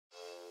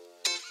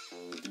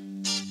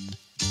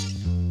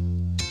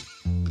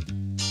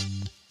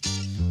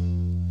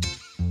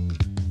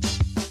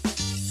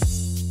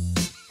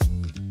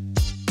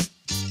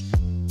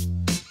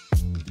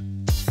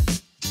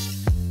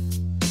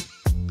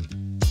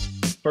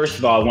First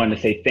of all, I wanted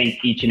to say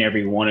thank each and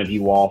every one of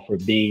you all for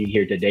being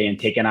here today and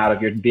taking out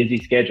of your busy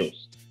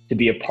schedules to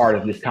be a part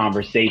of this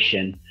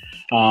conversation.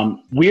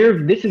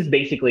 This is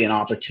basically an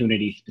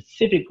opportunity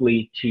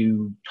specifically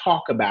to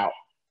talk about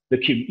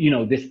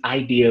this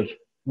idea of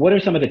what are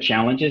some of the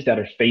challenges that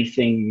are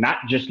facing not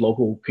just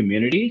local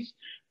communities,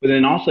 but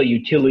then also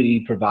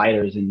utility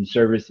providers and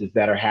services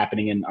that are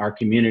happening in our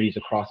communities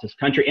across this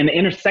country and the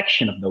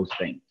intersection of those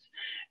things.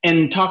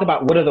 And talk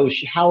about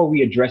how are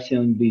we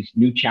addressing these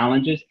new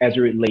challenges as it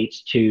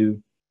relates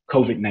to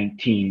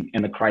COVID-19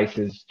 and the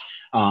crisis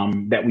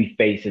that we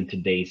face in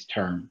today's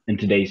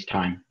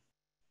time.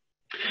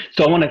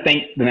 So I want to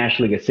thank the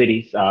National League of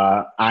Cities.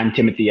 I'm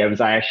Timothy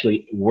Evans. I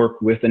actually work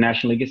with the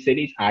National League of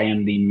Cities. I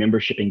am the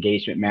Membership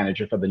Engagement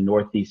Manager for the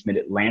Northeast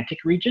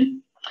Mid-Atlantic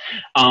region.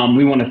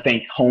 We want to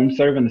thank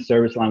HomeServe and the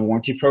Service Line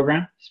Warranty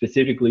Program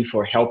specifically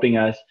for helping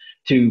us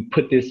to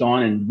put this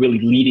on and really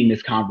leading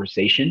this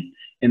conversation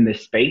in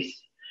this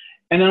space.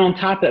 And then on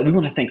top of that, we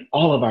want to thank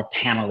all of our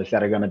panelists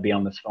that are going to be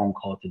on this phone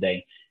call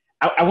today.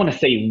 I want to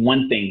say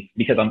one thing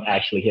because I'm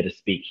actually here to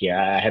speak here.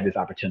 I have this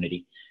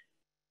opportunity.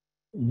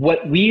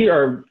 What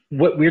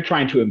we're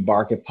trying to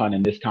embark upon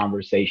in this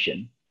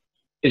conversation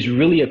is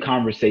really a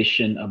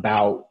conversation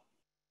about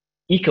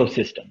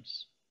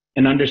ecosystems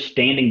and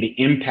understanding the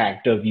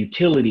impact of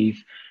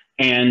utilities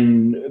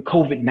and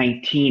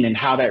COVID-19 and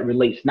how that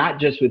relates, not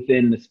just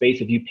within the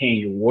space of you paying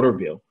your water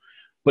bill,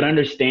 but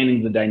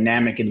understanding the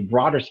dynamic and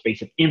broader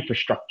space of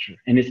infrastructure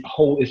and its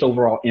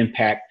overall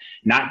impact,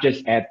 not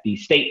just at the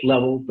state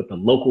level, but the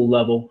local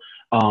level,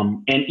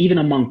 and even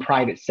among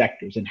private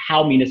sectors and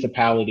how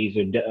municipalities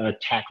are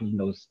tackling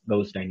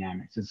those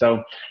dynamics. And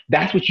so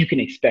that's what you can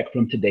expect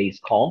from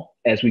today's call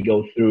as we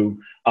go through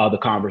the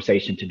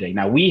conversation today.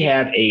 Now, we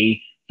have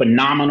a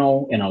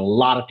phenomenal and a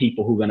lot of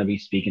people who are going to be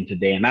speaking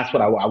today. And that's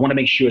what I want to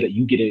make sure that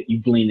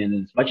you glean in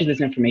as much of this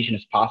information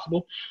as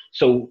possible.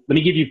 So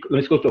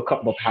let's go through a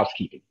couple of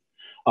housekeeping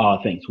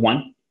things.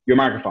 One, your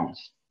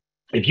microphones.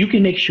 If you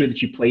can make sure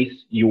that you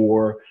place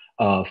your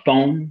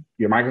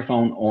your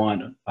microphone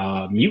on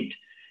mute,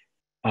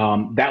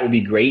 that would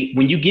be great.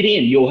 When you get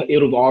in,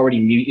 it'll already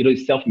mute, it'll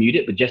self-mute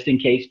it, but just in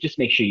case, just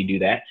make sure you do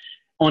that.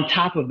 On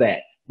top of that,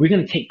 we're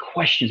going to take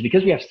questions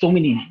because we have so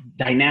many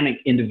dynamic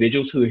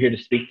individuals who are here to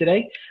speak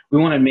today. We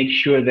want to make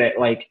sure that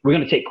we're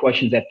going to take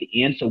questions at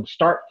the end. So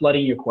start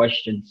flooding your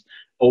questions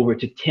over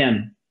to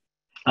Tim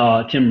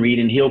Reed,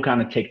 and he'll kind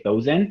of take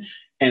those in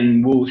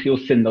and he'll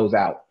send those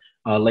out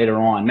later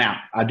on. Now,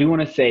 I do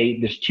want to say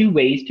there's two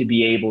ways to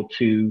be able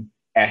to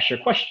ask your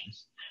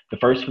questions. The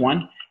first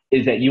one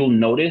is that you'll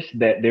notice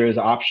that there is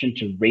an option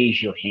to raise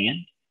your hand.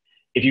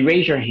 If you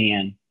raise your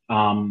hand,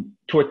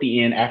 toward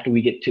the end, after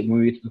we get to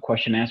the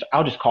question and answer,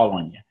 I'll just call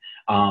on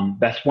you.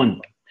 That's one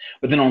way.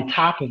 But then on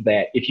top of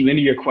that, if you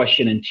enter your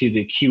question into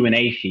the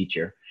Q&A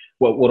feature,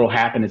 what will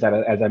happen is that,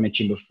 as I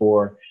mentioned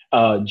before,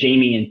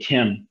 Jamie and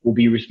Tim will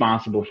be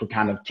responsible for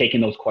kind of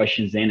taking those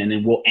questions in, and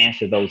then we'll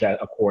answer those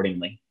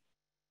accordingly.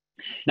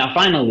 Now,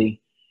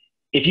 finally,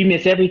 if you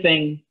miss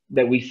everything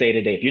that we say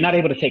today, if you're not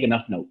able to take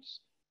enough notes,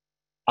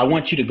 I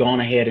want you to go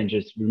on ahead and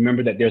just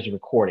remember that there's a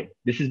recording.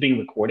 This is being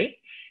recorded.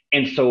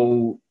 And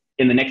so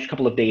in the next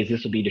couple of days,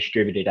 this will be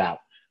distributed out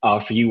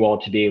for you all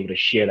to be able to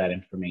share that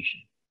information.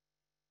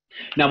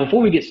 Now,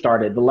 before we get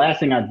started, the last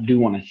thing I do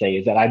want to say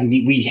is that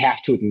we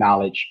have to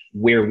acknowledge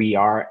where we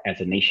are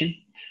as a nation.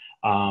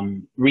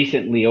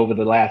 Recently, over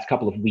the last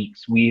couple of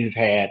weeks, we've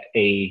had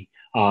a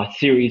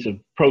series of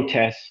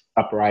protests,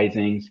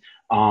 uprisings,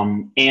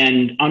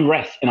 and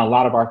unrest in a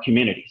lot of our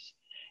communities.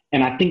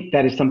 And I think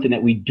that is something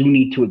that we do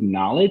need to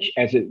acknowledge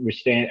as it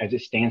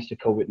stands to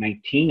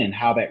COVID-19 and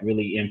how that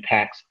really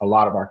impacts a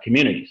lot of our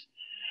communities.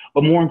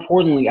 But more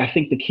importantly, I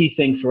think the key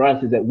thing for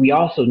us is that we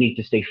also need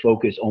to stay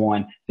focused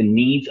on the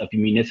needs of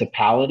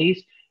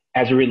municipalities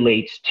as it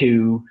relates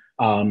to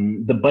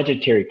the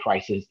budgetary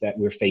crisis that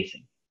we're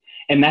facing.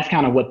 And that's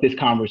kind of what this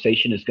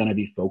conversation is going to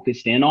be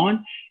focused in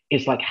on.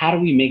 It's like, how do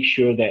we make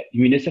sure that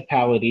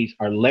municipalities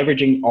are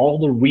leveraging all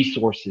the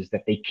resources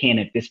that they can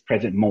at this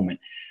present moment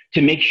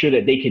to make sure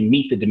that they can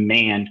meet the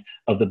demand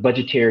of the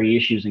budgetary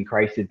issues and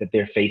crises that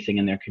they're facing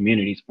in their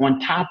communities, on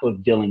top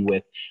of dealing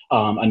with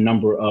a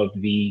number of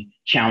the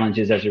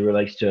challenges as it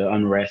relates to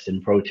unrest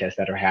and protests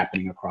that are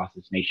happening across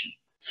this nation.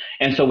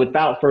 And so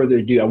without further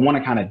ado, I want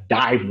to kind of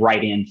dive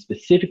right in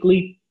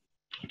specifically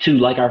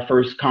to our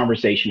first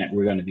conversation that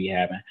we're going to be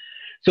having.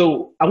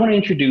 So I want to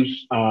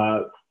introduce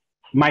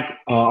Mike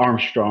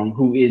Armstrong,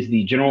 who is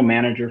the general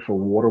manager for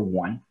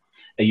WaterOne,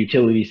 a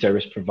utility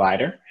service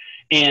provider.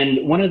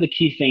 And one of the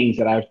key things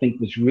that I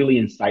think was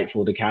really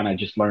insightful to kind of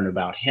just learn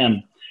about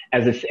him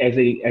as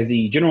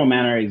the general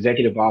manager,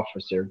 executive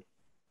officer,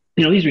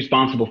 he's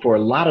responsible for a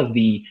lot of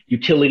the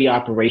utility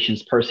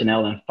operations,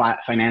 personnel, and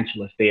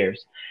financial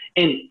affairs.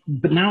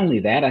 But not only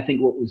that, I think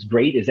what was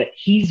great is that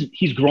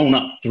he's grown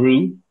up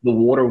through the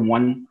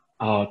WaterOne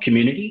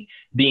community,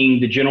 being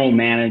the general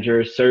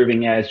manager,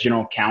 serving as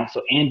general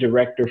counsel and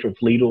director for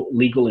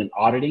legal and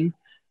auditing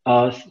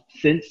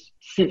since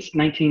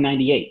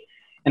 1998.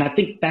 And I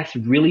think that's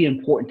really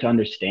important to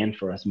understand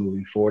for us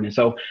moving forward. And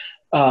so,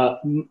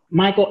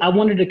 Michael, I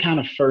wanted to kind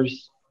of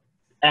first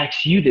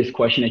ask you this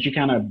question as you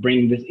kind of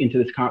bring this into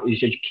this,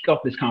 as you kick off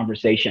this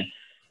conversation.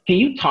 Can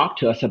you talk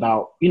to us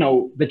about,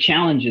 the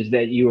challenges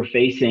that you are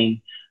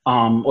facing,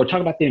 or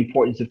talk about the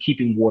importance of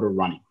keeping water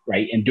running,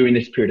 right? And during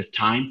this period of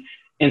time,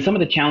 and some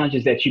of the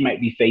challenges that you might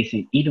be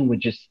facing, even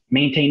with just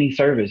maintaining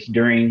service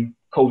during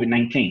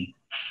COVID-19.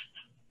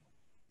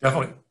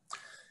 Definitely.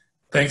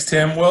 Thanks,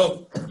 Tim.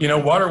 Well,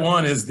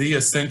 WaterOne is the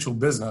essential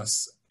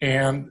business.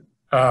 And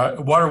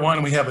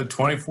WaterOne, we have a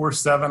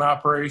 24/7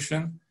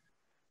 operation.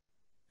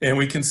 And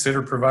we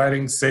consider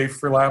providing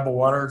safe, reliable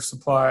water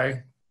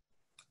supply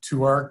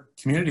to our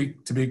community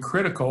to be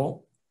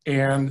critical.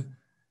 And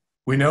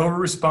we know we're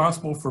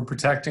responsible for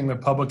protecting the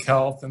public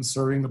health and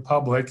serving the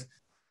public.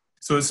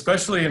 So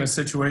especially in a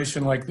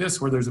situation like this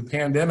where there's a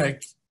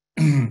pandemic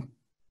and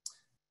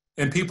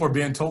people are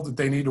being told that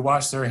they need to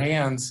wash their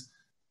hands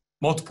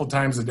multiple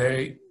times a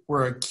day,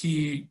 we're a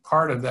key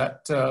part of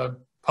that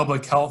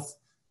public health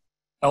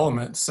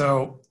element.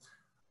 So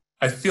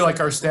I feel like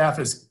our staff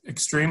is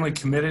extremely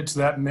committed to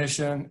that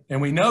mission,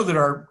 and we know that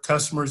our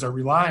customers are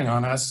relying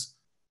on us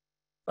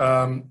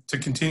to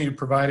continue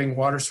providing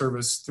water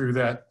service through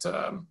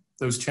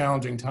those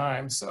challenging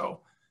times.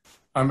 So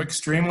I'm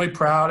extremely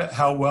proud at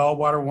how well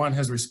WaterOne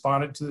has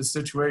responded to this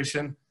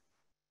situation.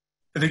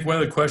 I think one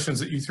of the questions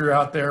that you threw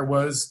out there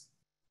was,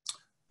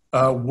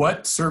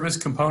 what service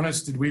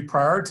components did we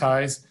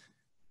prioritize?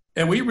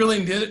 And we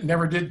really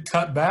never did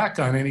cut back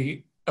on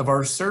any of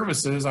our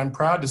services. I'm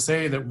proud to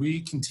say that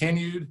we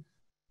continued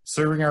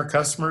serving our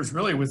customers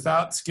really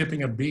without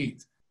skipping a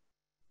beat.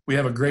 We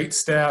have a great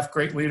staff,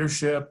 great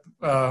leadership,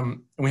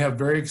 and we have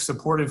very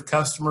supportive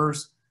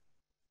customers.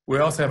 We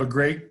also have a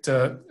great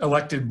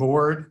elected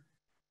board.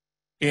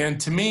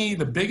 And to me,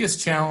 the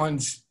biggest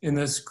challenge in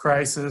this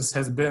crisis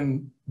has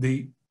been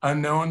the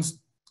unknowns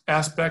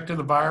aspect of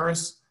the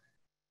virus,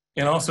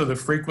 and also the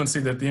frequency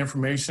that the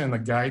information and the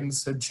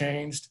guidance had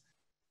changed.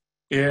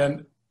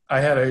 And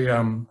I had a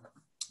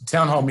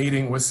town hall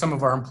meeting with some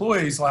of our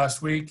employees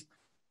last week,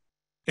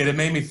 and it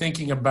made me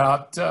thinking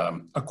about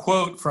a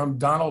quote from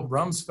Donald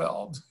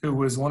Rumsfeld, who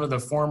was one of the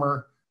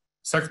former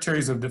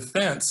secretaries of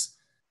defense.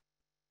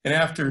 And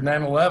after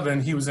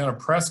 9/11, he was in a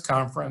press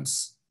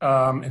conference,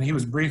 and he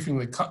was briefing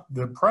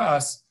the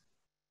press,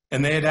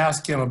 and they had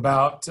asked him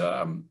about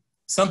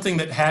something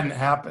that hadn't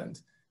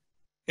happened.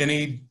 And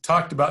he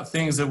talked about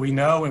things that we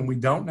know and we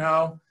don't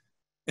know.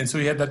 And so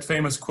he had that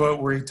famous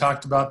quote where he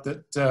talked about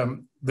that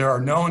there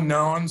are known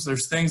knowns.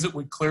 There's things that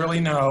we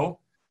clearly know.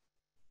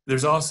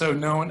 There's also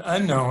known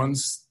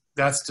unknowns.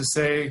 That's to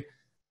say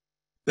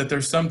that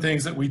there's some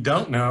things that we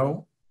don't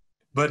know.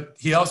 But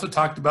he also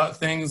talked about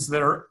things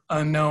that are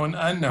unknown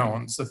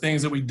unknowns, the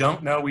things that we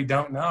don't know, we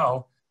don't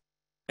know.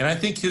 And I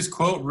think his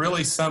quote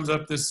really sums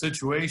up this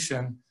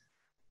situation.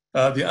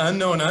 The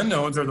unknown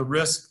unknowns are the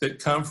risks that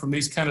come from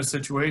these kind of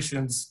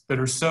situations that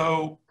are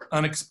so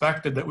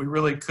unexpected that we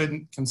really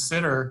couldn't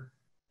consider,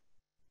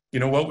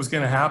 what was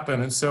going to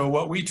happen. And so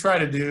what we try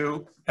to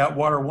do at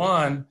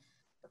WaterOne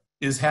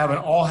is have an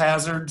all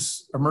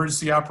hazards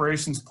emergency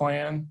operations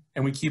plan,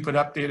 and we keep it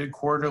updated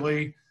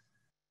quarterly.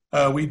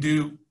 We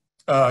do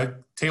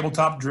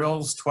tabletop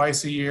drills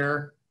twice a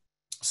year.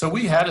 So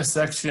we had a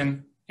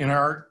section in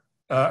our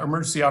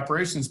emergency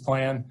operations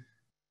plan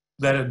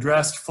that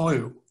addressed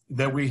flu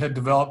that we had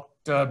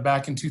developed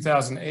back in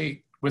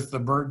 2008 with the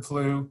bird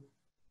flu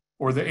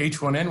or the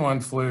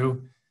H1N1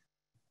 flu.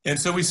 And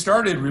so we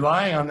started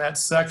relying on that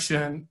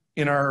section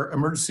in our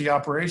emergency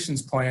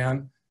operations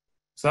plan.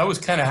 So that was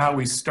kind of how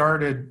we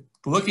started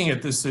looking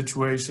at this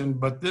situation.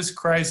 But this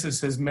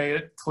crisis has made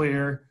it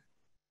clear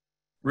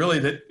really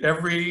that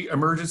every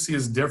emergency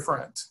is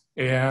different.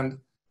 And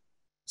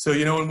so,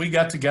 when we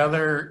got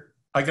together,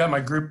 I got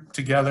my group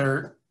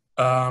together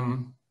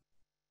around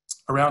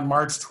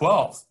March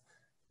 12th.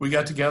 We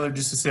got together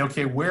just to say,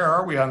 okay, where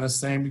are we on this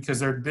thing? Because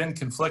there had been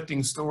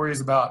conflicting stories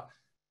about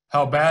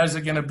how bad is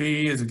it going to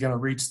be? Is it going to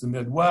reach the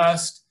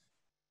Midwest?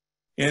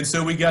 And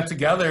so we got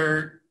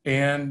together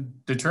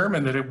and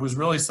determined that it was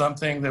really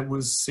something that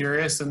was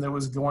serious and that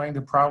was going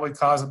to probably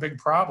cause a big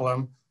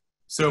problem.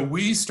 So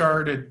we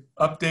started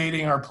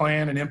updating our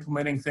plan and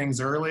implementing things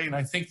early. And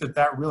I think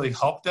that really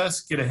helped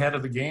us get ahead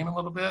of the game a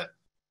little bit.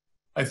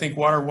 I think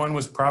WaterOne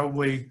was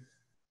probably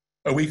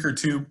a week or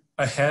two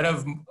ahead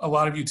of a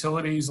lot of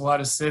utilities, a lot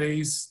of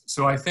cities.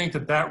 So I think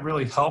that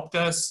really helped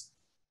us.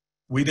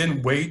 We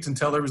didn't wait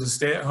until there was a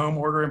stay-at-home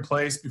order in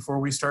place before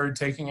we started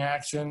taking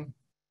action.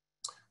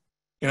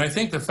 And I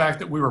think the fact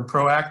that we were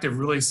proactive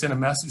really sent a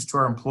message to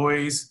our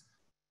employees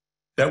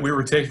that we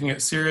were taking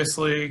it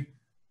seriously,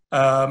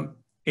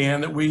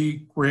 and that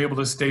we were able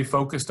to stay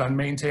focused on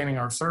maintaining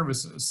our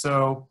services.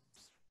 So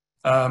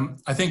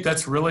I think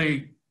that's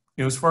really,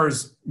 as far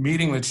as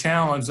meeting the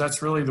challenge,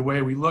 that's really the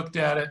way we looked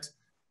at it.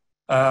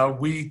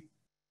 We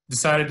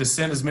decided to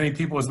send as many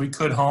people as we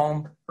could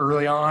home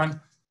early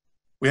on.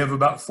 We have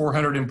about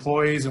 400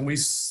 employees, and we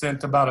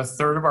sent about a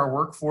third of our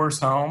workforce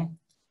home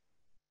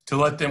to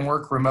let them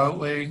work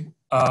remotely.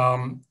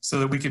 so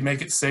that we could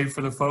make it safe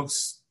for the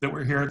folks that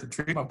were here at the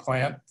treatment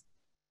plant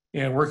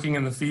and working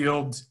in the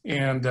field.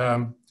 And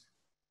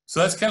so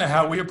that's kind of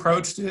how we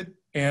approached it.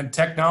 And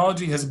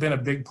technology has been a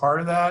big part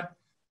of that.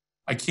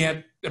 I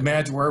can't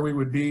imagine where we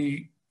would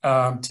be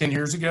 10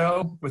 years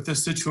ago with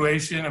this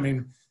situation. I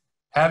mean,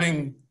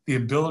 having the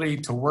ability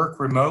to work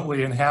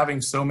remotely and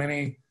having so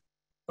many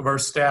of our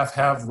staff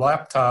have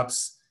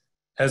laptops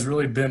has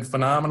really been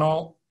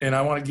phenomenal. And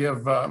I want to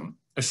give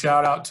a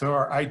shout out to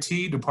our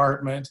IT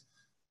department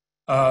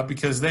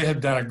because they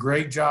have done a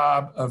great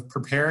job of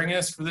preparing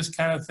us for this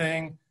kind of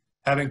thing,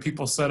 having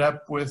people set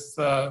up with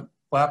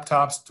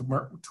laptops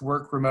to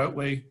work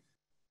remotely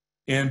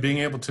and being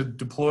able to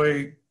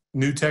deploy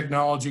new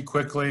technology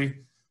quickly.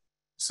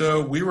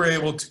 So we were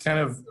able to kind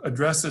of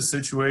address this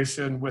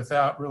situation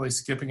without really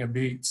skipping a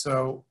beat.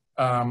 So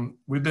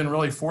we've been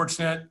really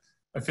fortunate.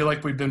 I feel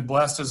like we've been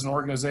blessed as an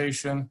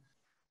organization.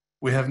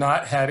 We have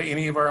not had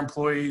any of our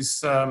employees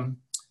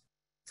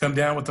come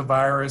down with the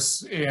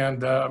virus.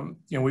 And,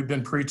 we've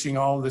been preaching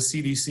all of the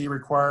CDC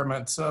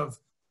requirements of,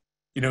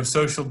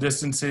 social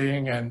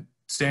distancing and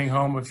staying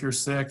home if you're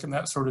sick and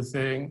that sort of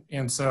thing.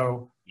 And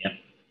so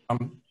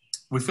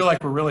we feel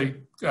like we're really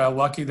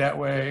lucky that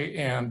way.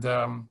 And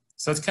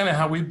so that's kind of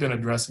how we've been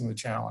addressing the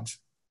challenge.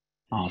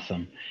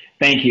 Awesome.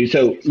 Thank you.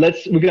 So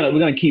we're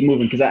gonna keep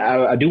moving because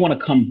I do want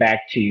to come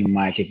back to you,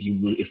 Mike,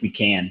 if we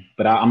can,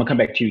 but I'm gonna come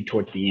back to you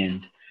towards the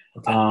end.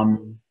 Okay.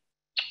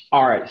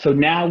 All right. So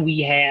now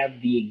we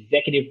have the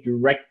executive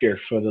director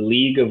for the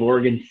League of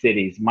Oregon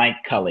Cities, Mike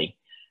Cully.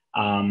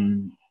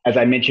 As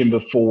I mentioned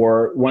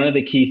before, one of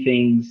the key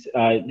things,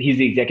 he's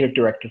the executive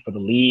director for the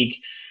league.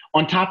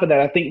 On top of that,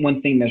 I think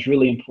one thing that's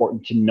really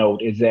important to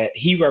note is that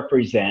he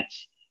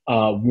represents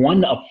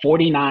one of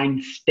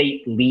 49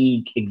 state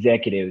league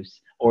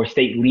executives or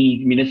state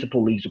league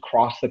municipal leagues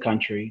across the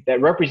country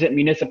that represent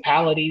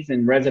municipalities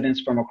and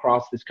residents from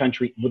across this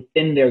country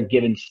within their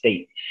given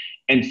state.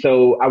 And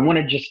so I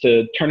wanted just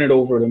to turn it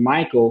over to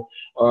Michael,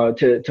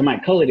 to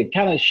Mike Cully, to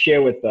kind of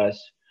share with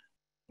us,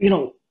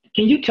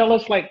 can you tell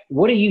us,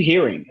 what are you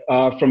hearing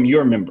from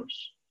your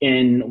members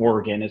in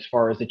Oregon as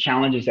far as the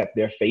challenges that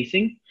they're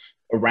facing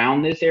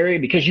around this area?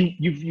 Because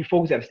you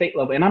focus at the state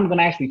level, and I'm going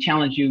to actually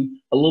challenge you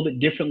a little bit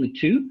differently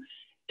too.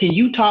 Can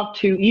you talk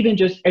to, even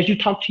just as you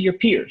talk to your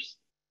peers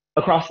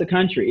across the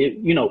country,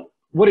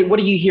 what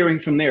are you hearing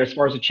from there as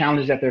far as the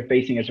challenges that they're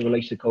facing as it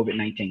relates to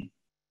COVID-19?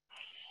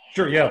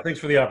 Sure. Yeah. Thanks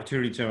for the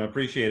opportunity, Tim. I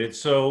appreciate it.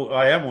 So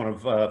I am one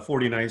of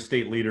 49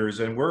 state leaders,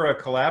 and we're a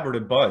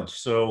collaborative bunch.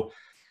 So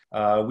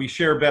we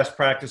share best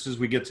practices,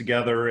 we get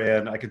together,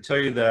 and I can tell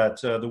you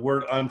that the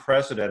word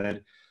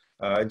unprecedented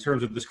in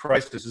terms of this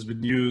crisis has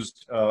been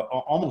used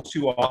almost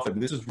too often.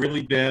 This has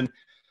really been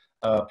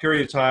a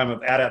period of time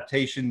of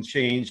adaptation,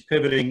 change,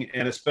 pivoting,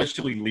 and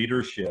especially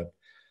leadership.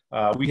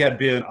 We had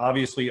been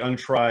obviously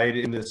untried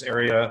in this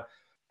area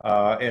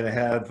and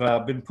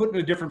have been put in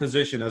a different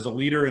position as a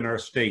leader in our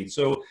state.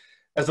 So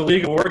as a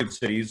League of Oregon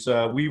Cities,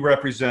 we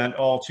represent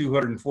all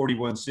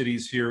 241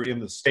 cities here in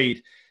the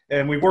state.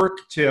 And we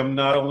work, Tim,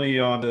 not only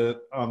on the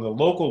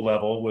local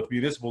level with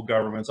municipal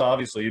governments,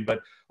 obviously,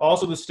 but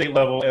also the state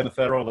level and the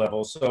federal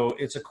level. So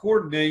it's a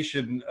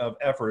coordination of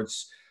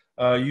efforts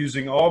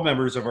using all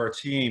members of our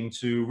team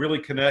to really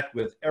connect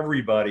with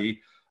everybody,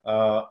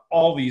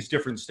 all these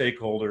different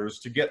stakeholders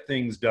to get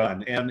things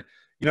done. And,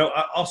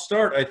 I'll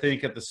start, I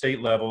think, at the state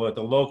level, at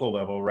the local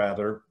level,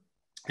 rather,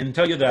 and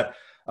tell you that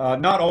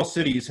not all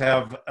cities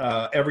have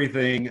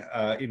everything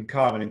in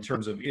common in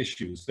terms of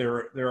issues.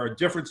 There are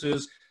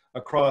differences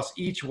across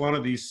each one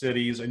of these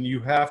cities, and you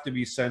have to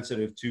be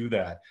sensitive to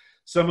that.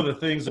 Some of the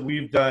things that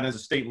we've done as a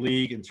state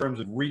league in terms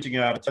of reaching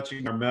out and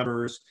touching our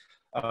members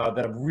that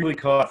have really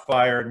caught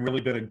fire and really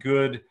been a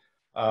good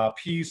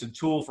piece and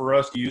tool for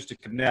us to use to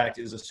connect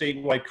is a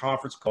statewide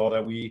conference call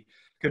that we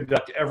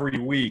conduct every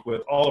week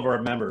with all of our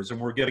members. And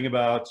we're getting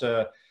about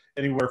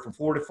anywhere from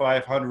 400 to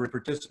 500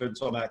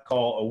 participants on that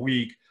call a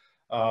week,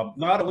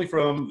 not only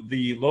from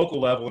the local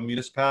level and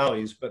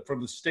municipalities, but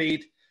from the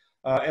state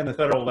and the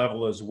federal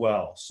level as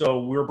well.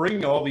 So we're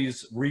bringing all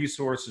these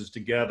resources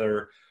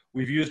together.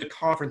 We've used a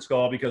conference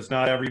call because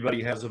not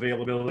everybody has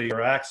availability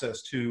or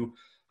access to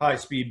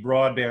high-speed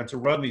broadband to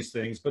run these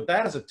things, but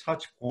that is a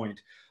touch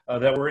point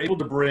that we're able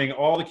to bring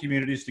all the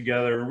communities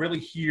together and really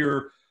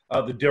hear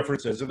the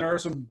differences. And there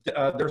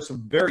are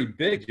some very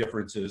big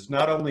differences,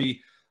 not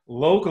only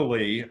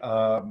locally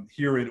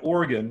here in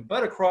Oregon,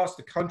 but across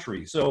the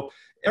country. So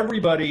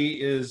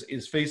everybody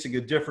is facing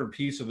a different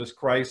piece of this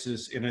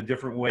crisis in a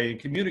different way, and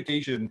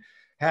communication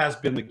has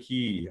been the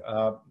key.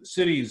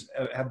 Cities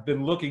have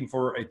been looking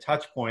for a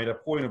touch point, a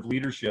point of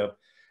leadership,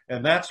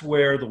 and that's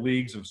where the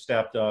leagues have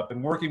stepped up.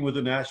 And working with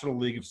the National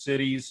League of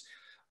Cities,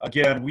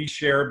 again, we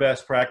share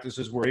best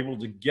practices. We're able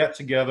to get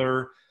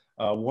together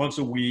once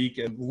a week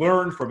and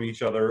learn from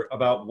each other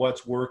about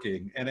what's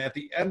working. And at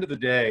the end of the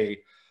day,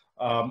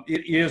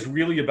 it is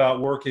really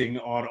about working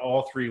on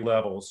all three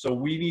levels. So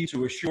we need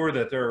to assure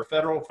that there are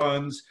federal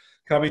funds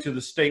coming to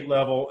the state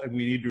level, and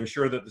we need to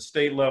assure that the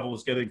state level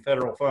is getting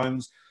federal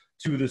funds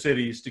to the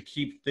cities to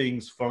keep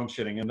things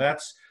functioning. And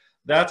that's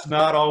That's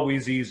not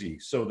always easy.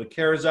 So the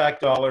CARES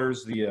Act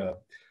dollars, the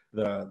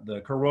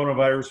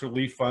coronavirus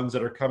relief funds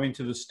that are coming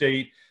to the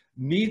state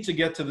need to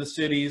get to the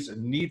cities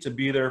and need to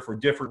be there for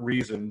different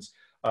reasons.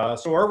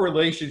 So our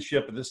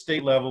relationship at the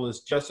state level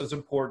is just as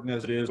important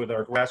as it is with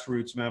our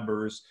grassroots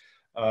members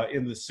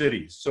in the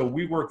cities. So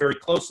we work very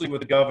closely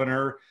with the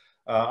governor.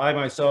 I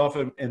myself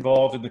am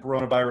involved in the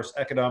Coronavirus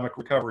Economic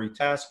Recovery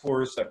Task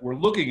Force that we're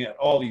looking at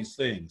all these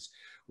things.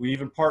 We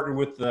even partner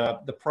with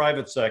the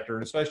private sector,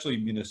 and especially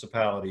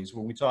municipalities,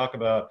 when we talk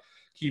about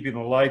keeping the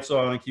lights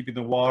on, keeping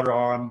the water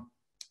on.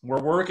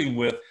 We're working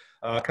with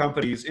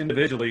companies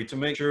individually to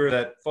make sure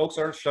that folks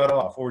aren't shut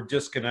off or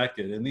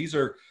disconnected. And these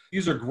are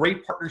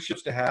great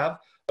partnerships to have,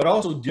 but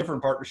also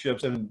different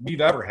partnerships than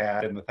we've ever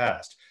had in the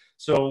past.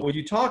 So when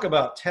you talk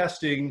about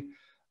testing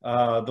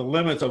the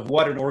limits of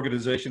what an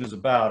organization is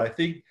about, I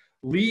think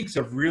leagues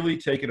have really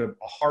taken a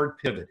hard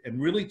pivot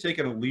and really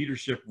taken a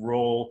leadership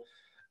role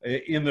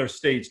in their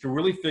states to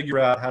really figure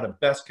out how to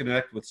best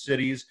connect with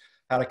cities,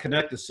 how to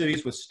connect the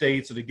cities with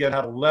states, and again, how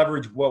to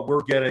leverage what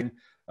we're getting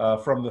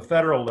from the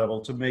federal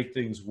level to make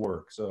things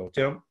work. So,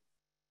 Tim?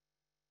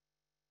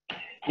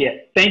 Yeah,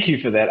 thank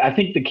you for that. I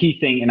think the key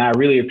thing, and I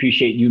really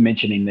appreciate you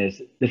mentioning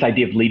this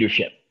idea of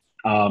leadership.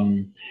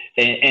 And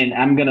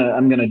I'm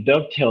gonna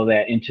dovetail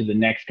that into the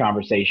next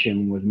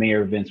conversation with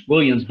Mayor Vince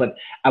Williams, but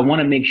I want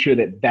to make sure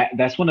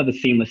that's one of the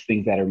seamless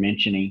things that are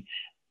mentioning.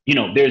 You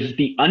know, there's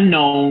the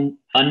unknown,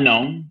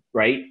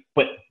 right?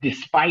 But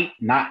despite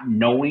not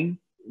knowing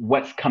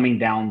what's coming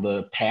down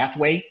the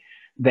pathway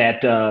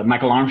that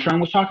Michael Armstrong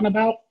was talking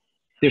about,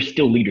 there's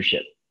still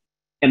leadership.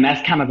 And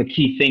that's kind of the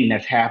key thing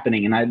that's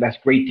happening. And that's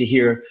great to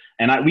hear.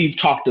 And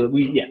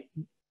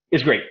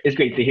it's great. It's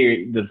great to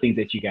hear the things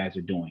that you guys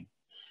are doing.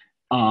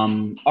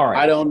 All right.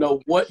 I don't know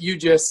what you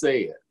just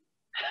said,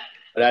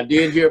 but I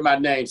did hear my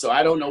name. So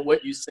I don't know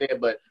what you said,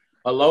 but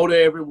hello to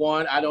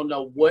everyone. I don't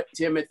know what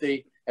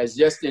Timothy has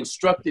just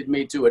instructed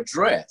me to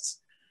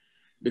address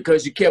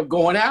because you kept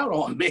going out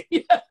on me.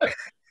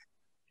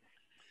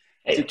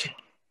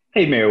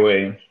 Hey, Mayor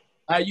Williams.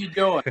 How you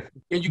doing?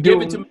 Can you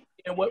give it to me?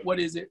 And what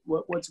is it?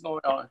 What's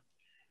going on?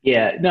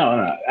 Yeah,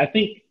 no. I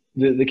think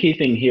the key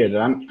thing here that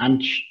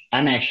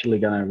I'm actually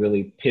gonna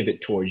really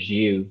pivot towards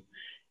you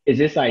is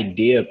this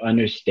idea of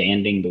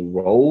understanding the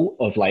role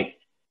of, like,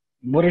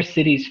 what are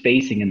cities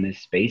facing in this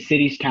space,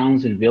 cities,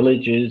 towns, and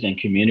villages and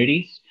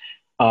communities,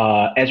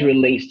 as it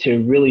relates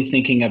to really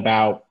thinking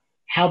about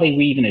how they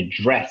even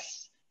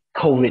address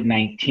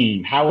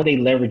COVID-19. How are they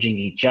leveraging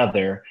each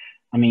other?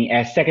 I mean,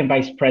 as second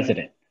vice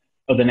president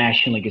of the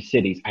National League of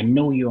Cities, I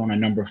know you're on a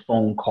number of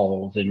phone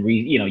calls and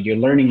you're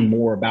learning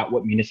more about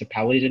what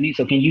municipalities need.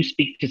 So can you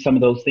speak to some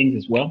of those things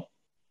as well?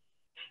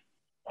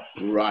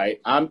 Right.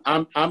 I'm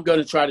going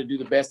to try to do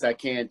the best I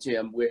can,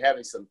 Tim. We're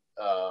having some,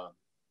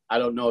 I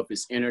don't know if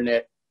it's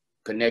internet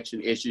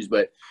connection issues,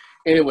 but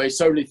anyway,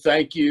 certainly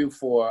thank you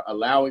for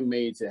allowing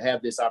me to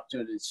have this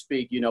opportunity to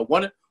speak. You know,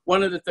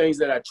 one of the things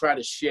that I try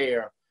to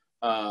share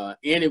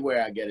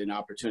anywhere I get an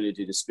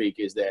opportunity to speak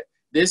is that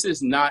this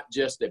is not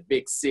just a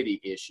big city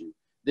issue.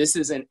 This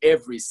is an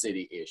every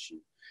city issue.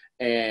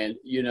 And,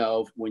 you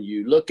know, when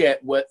you look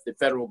at what the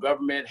federal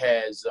government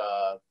has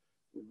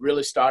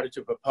really started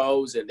to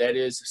propose, and that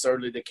is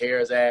certainly the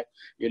CARES Act,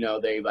 you know,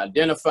 they've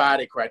identified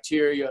a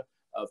criteria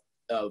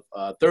of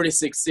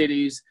 36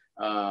 cities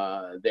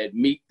that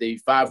meet the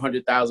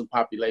 500,000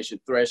 population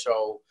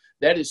threshold.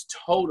 That is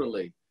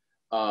totally,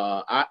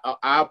 I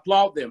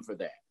applaud them for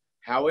that.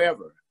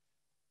 However,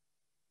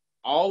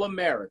 all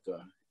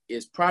America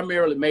is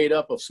primarily made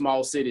up of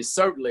small cities,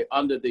 certainly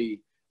under the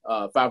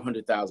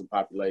 500,000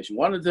 population.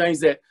 One of the things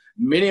that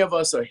many of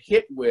us are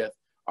hit with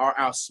are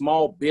our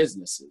small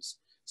businesses.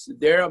 So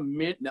there are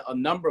a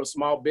number of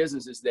small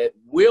businesses that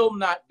will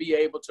not be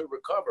able to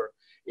recover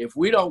if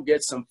we don't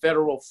get some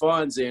federal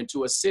funds in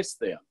to assist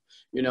them.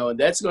 You know, and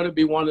that's going to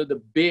be one of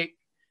the big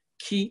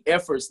key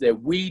efforts that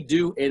we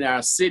do in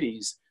our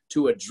cities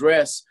to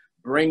address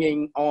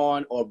bringing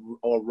on or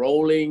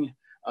rolling,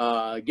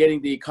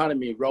 getting the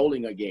economy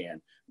rolling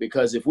again.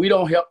 Because if we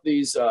don't help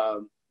these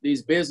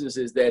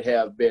businesses that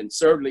have been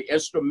certainly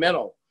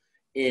instrumental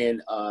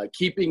in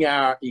keeping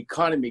our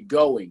economy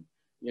going,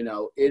 you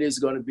know, it is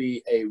going to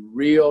be a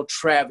real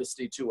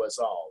travesty to us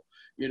all.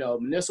 You know,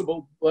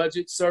 municipal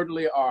budgets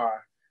certainly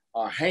are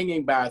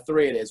hanging by a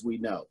thread, as we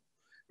know.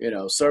 You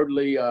know,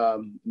 certainly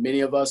many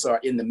of us are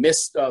in the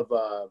midst of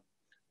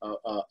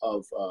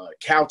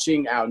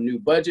couching our new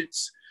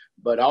budgets,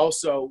 but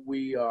also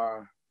we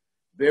are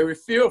very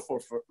fearful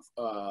for,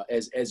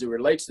 as it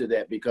relates to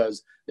that,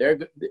 because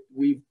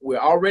we're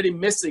already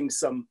missing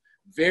some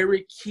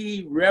very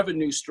key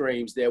revenue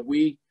streams that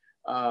we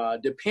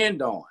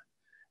depend on.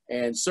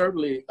 And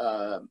certainly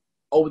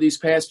over these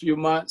past few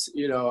months,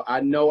 you know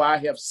I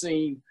have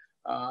seen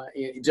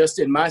just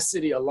in my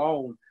city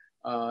alone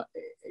a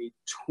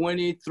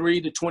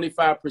 23 to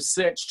 25%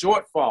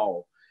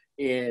 shortfall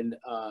in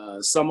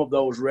some of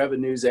those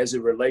revenues as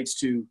it relates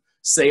to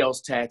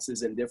sales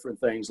taxes and different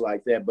things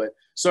like that. But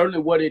certainly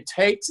what it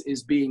takes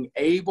is being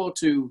able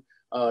to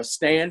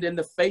stand in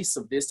the face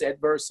of this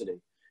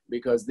adversity.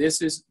 because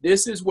this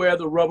is where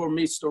the rubber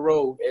meets the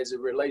road as it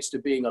relates to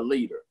being a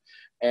leader.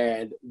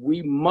 And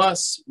we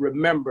must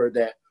remember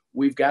that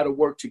we've got to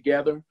work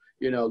together,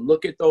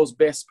 look at those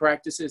best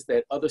practices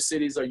that other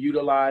cities are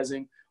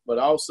utilizing. But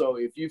also,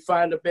 if you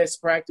find a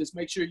best practice,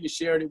 make sure you're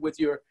sharing it with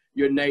your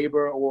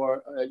neighbor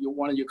or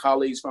one of your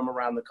colleagues from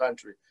around the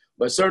country.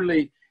 But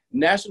certainly,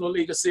 National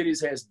League of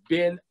Cities has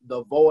been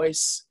the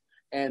voice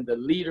and the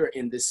leader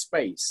in this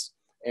space.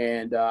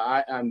 And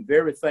I'm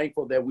very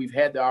thankful that we've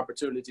had the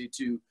opportunity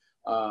to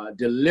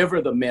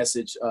deliver the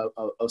message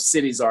of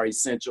cities are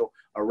essential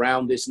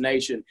around this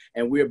nation.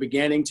 And we're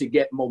beginning to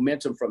get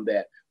momentum from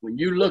that. When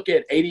you look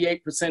at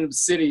 88% of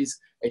cities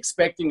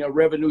expecting a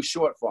revenue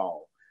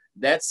shortfall,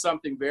 that's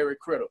something very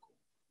critical.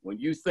 When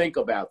you think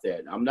about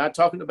that, I'm not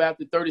talking about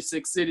the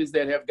 36 cities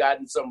that have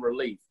gotten some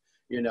relief.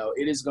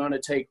 It is going to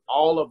take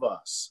all of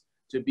us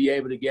to be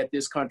able to get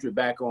this country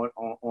back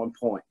on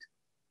point.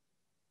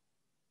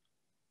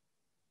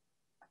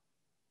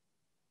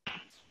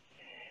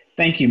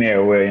 Thank you,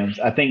 Mayor Williams.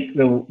 I think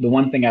the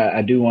one thing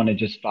I do want to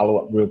just follow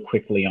up real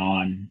quickly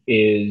on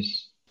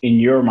is, in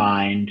your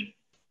mind,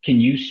 can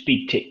you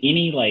speak to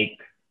any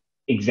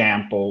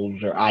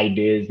examples or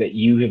ideas that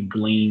you have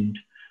gleaned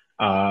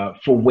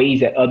for ways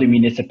that other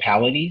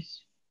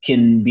municipalities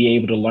can be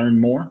able to learn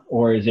more?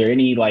 Or is there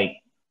any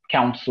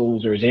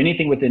councils, or is there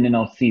anything within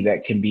NLC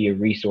that can be a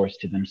resource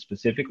to them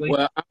specifically?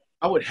 Well,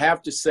 I would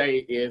have to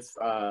say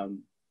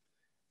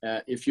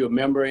if you're a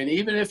member, and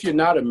even if you're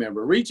not a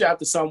member, reach out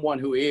to someone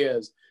who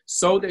is,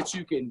 so that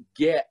you can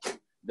get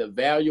the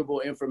valuable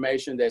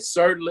information that's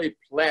certainly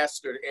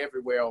plastered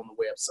everywhere on the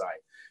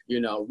website.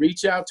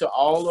 Reach out to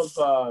all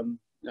of,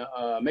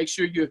 make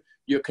sure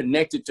you're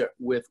connected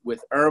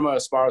with Irma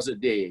Esparza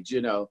Diggs,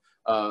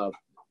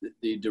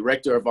 the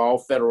director of all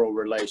federal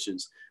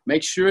relations.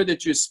 Make sure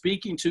that you're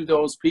speaking to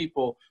those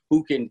people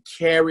who can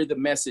carry the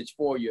message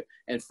for you,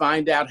 and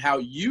find out how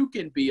you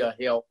can be a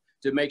help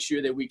to make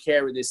sure that we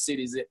carry this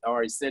cities that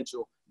are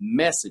essential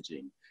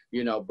messaging,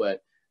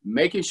 but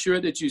making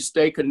sure that you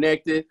stay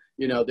connected.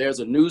 There's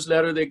a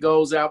newsletter that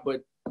goes out,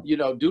 but,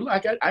 do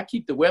like I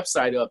keep the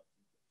website up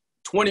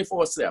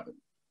 24/7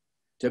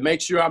 to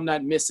make sure I'm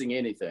not missing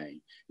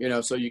anything,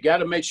 so you got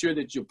to make sure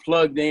that you're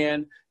plugged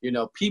in.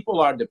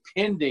 People are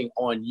depending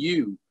on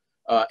you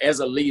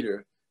as a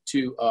leader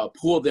to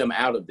pull them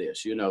out of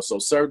this, so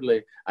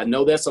certainly I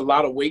know that's a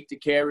lot of weight to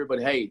carry, but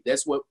hey,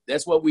 that's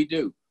what we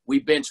do. We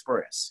bench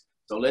press.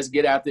 So let's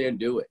get out there and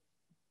do it.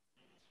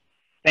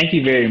 Thank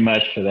you very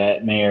much for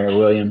that, Mayor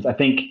Williams. I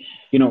think,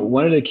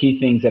 one of the key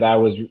things that I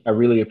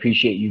really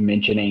appreciate you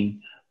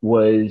mentioning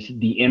was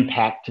the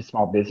impact to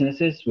small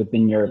businesses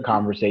within your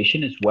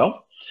conversation as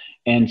well.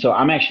 And so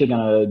I'm actually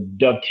going to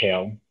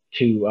dovetail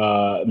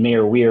to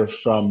Mayor Weir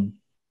from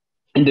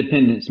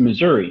Independence,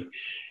 Missouri,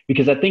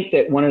 because I think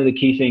that one of the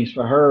key things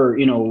for her,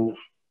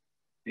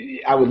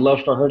 I would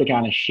love for her to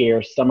kind of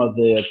share some of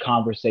the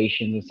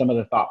conversations and some of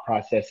the thought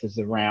processes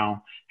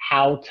around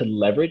how to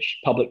leverage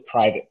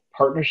public-private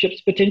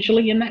partnerships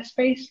potentially in that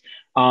space.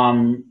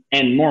 And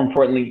more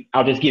importantly,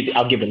 I'll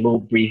give a little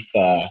brief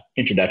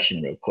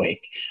introduction real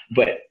quick.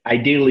 But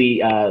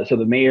ideally, so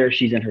the mayor,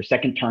 she's in her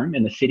second term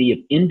in the city of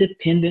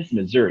Independence,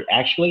 Missouri.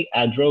 Actually,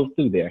 I drove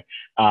through there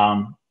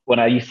when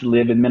I used to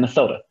live in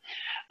Minnesota.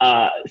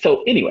 So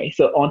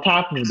on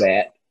top of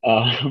that,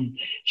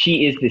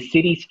 she is the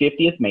city's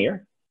 50th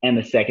mayor and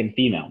the second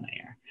female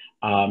mayor.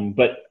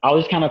 But I'll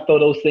just kind of throw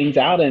those things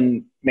out,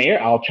 and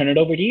Mayor, I'll turn it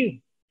over to you.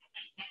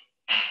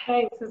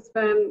 Thanks. It's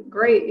been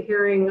great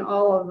hearing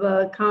all of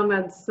the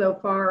comments so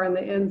far and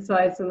the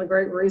insights and the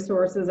great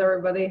resources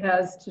everybody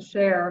has to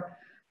share.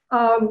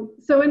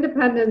 So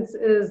Independence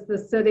is the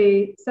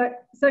city,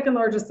 second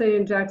largest city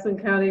in Jackson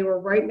County. We're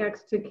right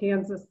next to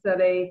Kansas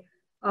City,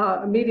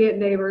 immediate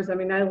neighbors. I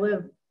mean, I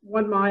live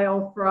 1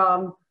 mile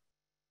from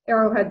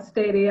Arrowhead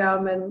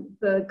Stadium and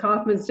the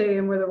Kauffman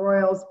Stadium where the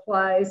Royals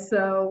play.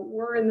 So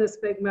we're in this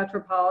big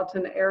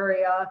metropolitan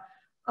area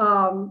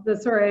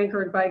that's sort of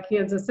anchored by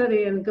Kansas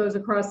City and goes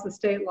across the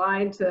state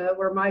line to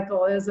where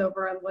Michael is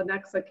over in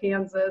Lenexa,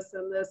 Kansas,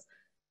 and this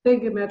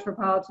big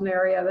metropolitan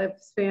area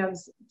that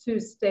spans 2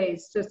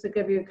 states, just to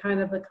give you kind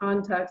of the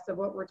context of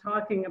what we're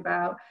talking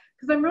about.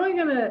 Because I'm really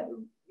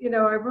I'm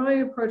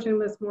really approaching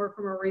this more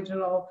from a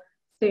regional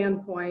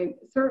standpoint.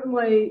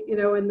 Certainly,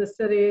 in the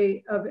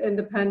city of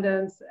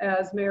Independence,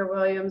 as Mayor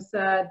Williams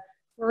said,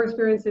 we're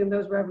experiencing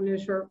those revenue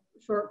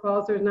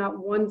shortfalls. There's not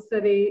one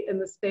city in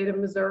the state of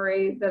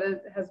Missouri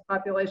that has a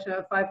population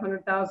of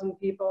 500,000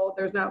 people.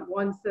 There's not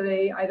one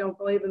city, I don't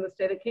believe, in the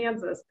state of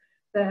Kansas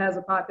that has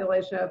a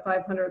population of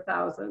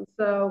 500,000.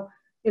 So,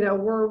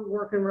 we're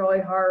working really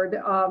hard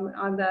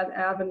on that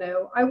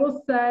avenue. I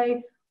will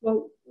say,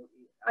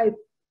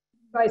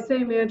 my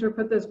city manager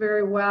put this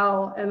very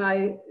well, and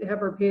I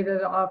have repeated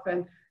it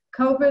often.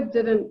 COVID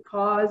didn't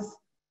cause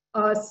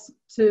us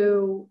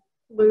to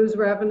lose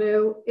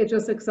revenue. It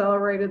just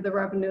accelerated the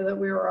revenue that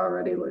we were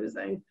already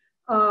losing,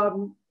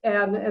 and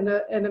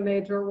in a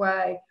major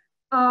way.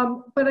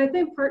 But I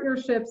think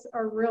partnerships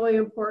are really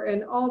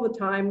important all the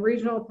time,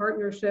 regional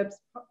partnerships,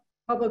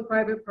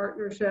 public-private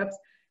partnerships.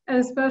 and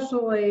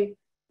especially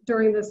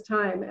during this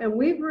time. And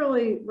we've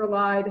really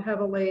relied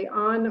heavily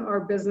on our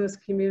business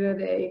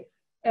community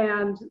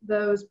and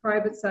those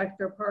private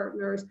sector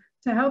partners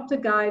to help to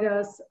guide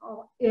us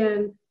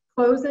in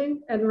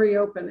closing and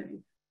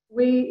reopening.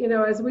 We,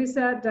 as we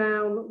sat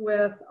down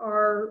with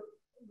our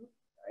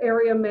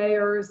area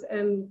mayors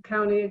and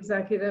county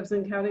executives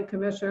and county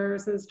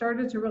commissioners and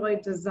started to really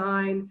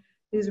design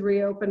these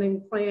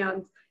reopening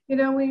plans,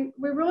 we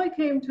really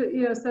came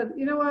to, said,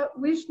 what,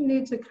 we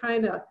need to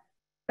kind of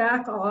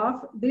back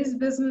off. These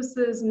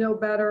businesses know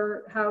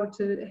better how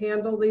to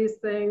handle these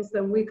things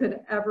than we could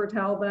ever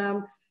tell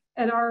them.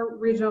 And our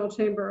Regional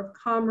Chamber of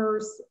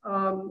Commerce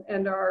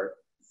and our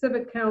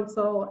Civic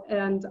Council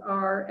and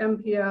our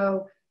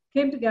MPO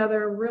came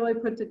together and really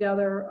put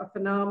together a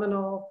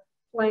phenomenal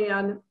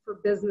plan for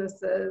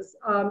businesses,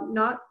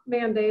 not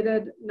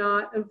mandated,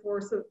 not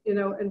enforced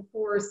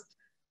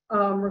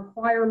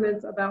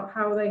requirements about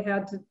how they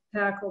had to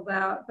tackle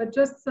that, but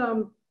just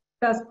some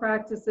best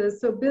practices.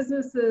 So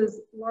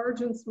businesses,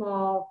 large and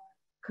small,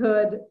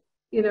 could,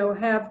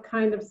 have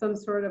kind of some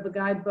sort of a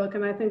guidebook.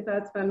 And I think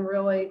that's been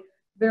really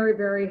very,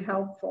 very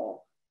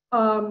helpful.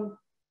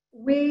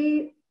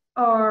 We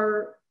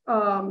are,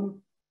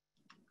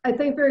 I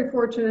think, very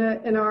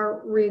fortunate in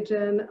our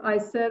region. I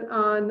sit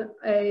on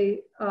a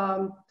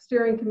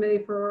steering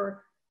committee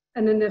for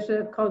an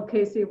initiative called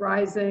KC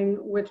Rising,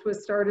 which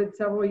was started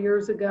several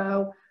years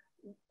ago,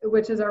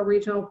 which is our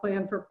regional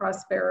plan for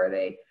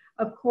prosperity.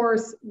 Of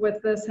course, with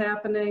this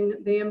happening,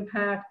 the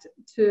impact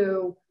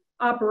to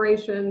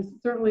operations,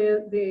 certainly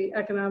the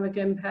economic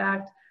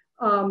impact,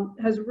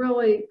 has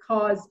really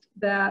caused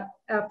that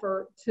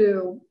effort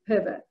to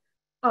pivot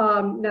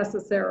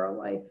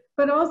necessarily.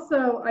 But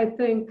also, I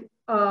think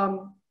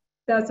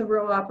that's a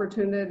real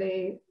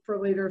opportunity for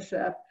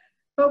leadership.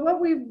 But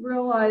what we've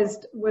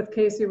realized with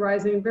KC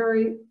Rising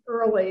very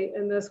early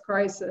in this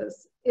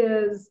crisis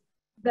is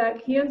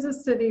that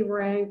Kansas City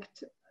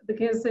ranked, the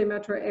Kansas City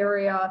metro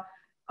area,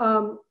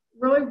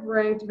 really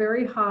ranked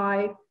very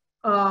high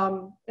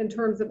in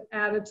terms of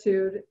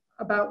attitude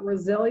about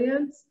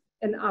resilience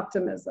and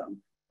optimism,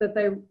 that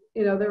they,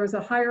 there was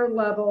a higher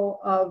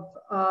level of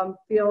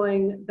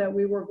feeling that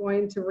we were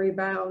going to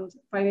rebound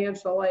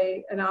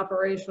financially and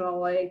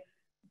operationally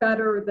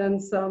better than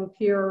some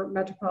peer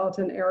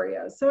metropolitan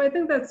areas. So I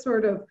think that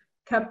sort of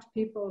kept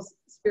people's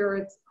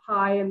spirits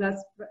high, and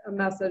that's a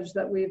message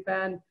that we've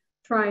been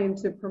trying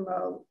to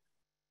promote.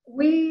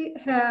 We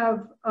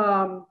have,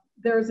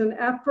 there's an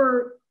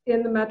effort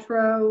in the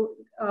metro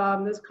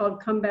that's called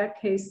Come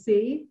Back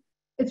KC.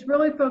 It's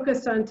really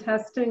focused on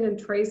testing and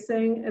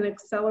tracing and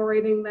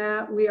accelerating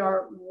that. We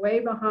are way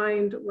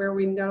behind where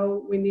we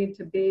know we need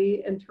to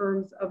be in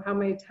terms of how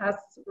many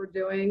tests we're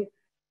doing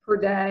per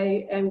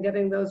day and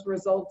getting those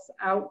results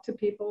out to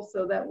people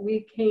so that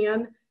we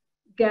can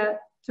get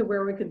to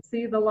where we can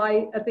see the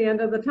light at the end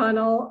of the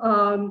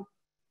tunnel.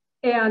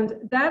 And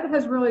that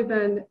has really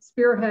been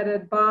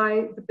spearheaded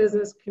by the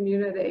business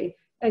community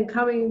and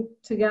coming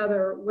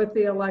together with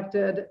the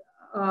elected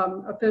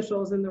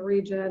officials in the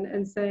region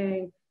and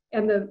saying,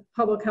 and the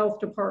public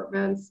health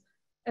departments,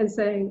 and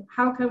saying,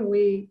 how can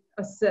we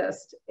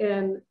assist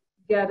in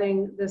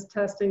getting this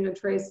testing and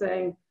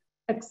tracing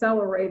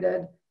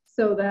accelerated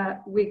so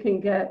that we can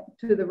get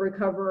to the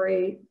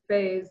recovery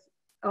phase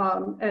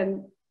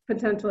and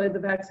potentially the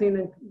vaccine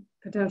and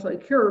potentially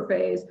cure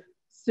phase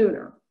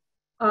sooner.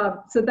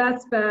 So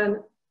that's been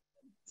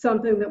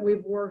something that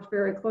we've worked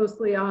very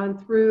closely on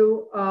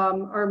through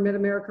our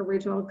Mid-America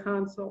Regional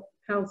Council,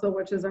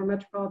 which is our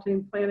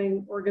metropolitan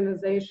planning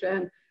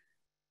organization.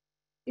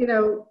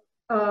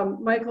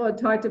 Michael had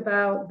talked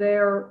about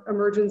their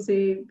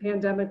emergency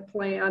pandemic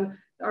plan.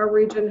 Our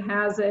region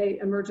has an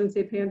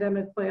emergency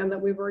pandemic plan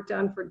that we've worked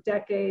on for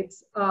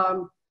decades,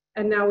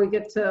 and now we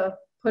get to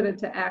put it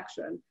to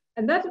action.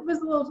 And that was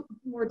a little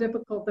more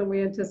difficult than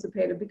we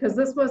anticipated because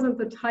this wasn't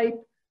the type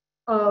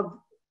of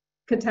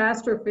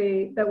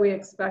catastrophe that we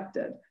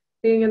expected.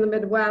 Being in the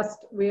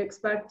Midwest, we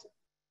expect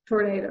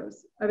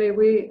tornadoes.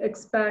 We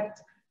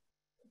expect,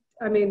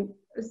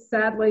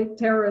 sadly,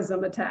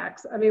 terrorism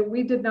attacks.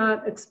 We did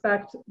not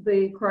expect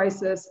the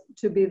crisis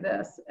to be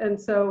this. And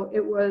so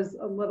it was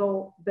a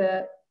little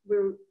bit, we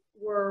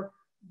were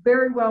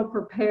very well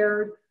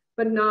prepared,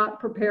 but not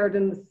prepared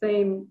in the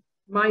same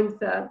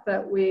mindset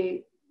that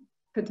we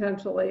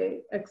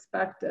potentially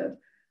expected.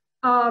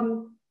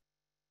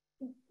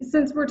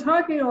 Since we're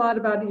talking a lot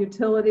about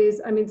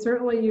utilities,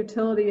 certainly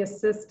utility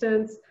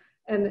assistance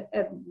and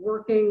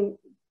working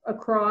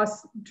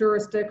across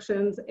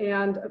jurisdictions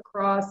and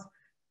across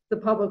the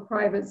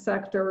public-private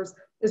sectors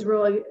is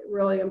really,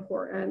 really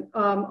important.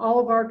 All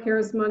of our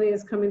CARES money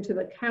is coming to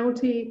the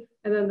county,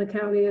 and then the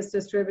county is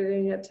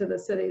distributing it to the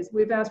cities.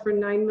 We've asked for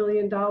 $9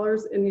 million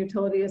in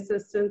utility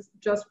assistance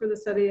just for the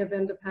city of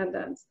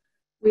Independence.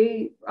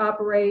 We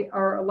operate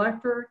our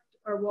electric,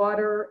 our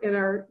water, and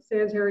our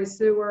sanitary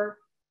sewer,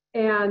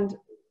 and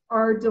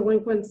our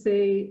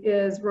delinquency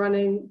is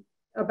running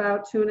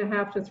about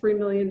 $2.5 to $3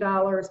 million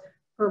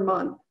per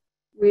month.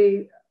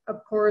 We,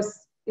 of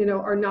course,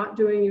 are not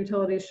doing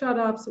utility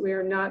shut-offs. We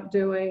are not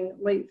doing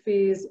late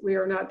fees. We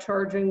are not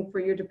charging for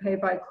you to pay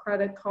by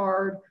credit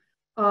card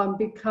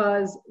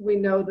because we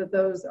know that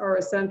those are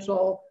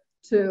essential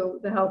to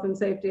the health and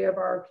safety of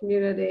our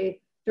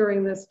community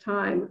during this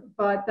time.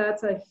 But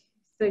that's a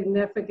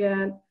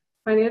significant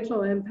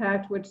financial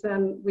impact, which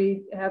then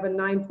we have a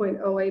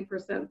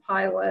 9.08%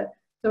 pilot.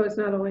 So it's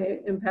not only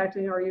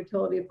impacting our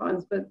utility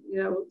funds, but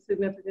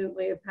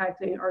significantly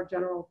impacting our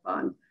general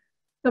fund.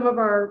 Some of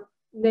our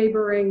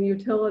neighboring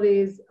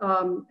utilities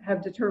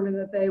have determined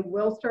that they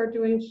will start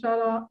doing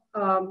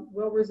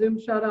will resume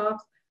shutoffs.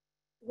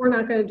 We're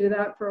not going to do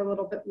that for a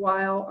little bit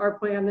while. Our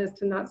plan is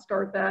to not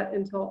start that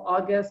until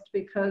August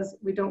because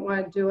we don't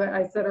want to do it.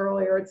 I said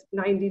earlier, it's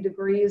 90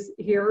 degrees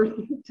here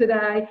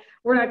today.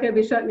 We're not going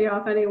to be shutting you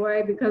off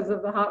anyway because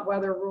of the hot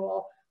weather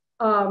rule.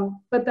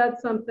 But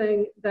that's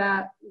something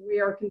that we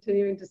are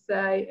continuing to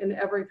say in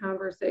every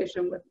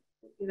conversation with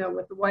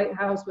the White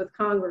House, with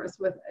Congress,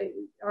 with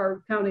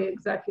our county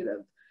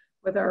executives,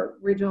 with our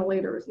regional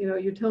leaders.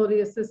 Utility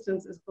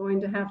assistance is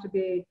going to have to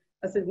be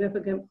a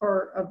significant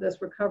part of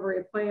this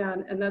recovery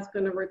plan, and that's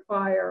going to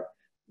require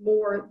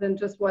more than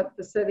just what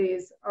the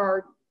cities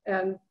are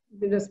and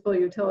municipal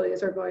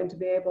utilities are going to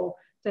be able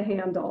to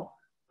handle.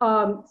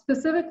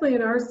 Specifically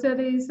in our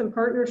city, some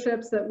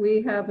partnerships that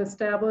we have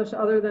established,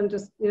 other than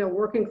just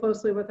working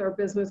closely with our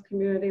business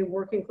community,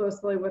 working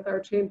closely with our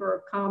Chamber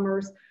of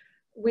Commerce,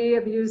 we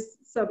have used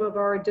some of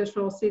our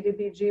additional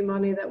CDBG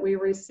money that we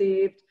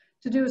received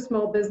to do a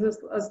small business,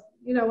 a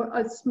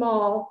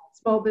small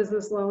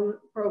business loan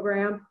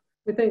program.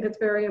 We think it's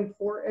very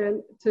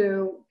important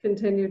to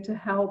continue to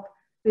help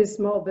these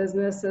small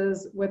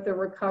businesses with the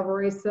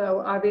recovery.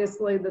 So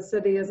obviously the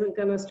city isn't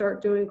going to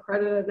start doing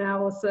credit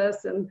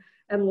analysis and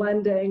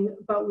lending,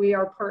 but we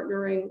are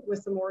partnering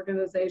with some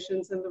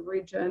organizations in the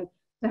region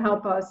to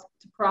help us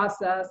to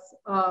process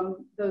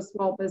those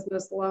small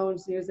business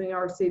loans using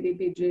our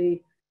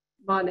CDBG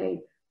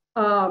money.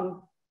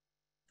 Our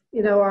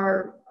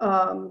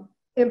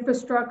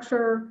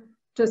infrastructure,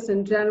 just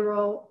in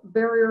general,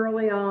 very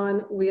early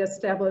on, we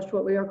established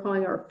what we are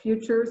calling our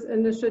Futures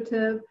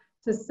Initiative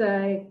to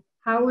say,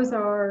 how is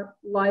our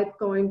life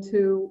going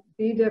to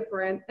be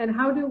different, and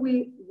how do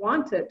we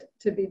want it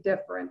to be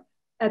different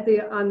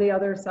on the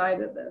other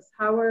side of this?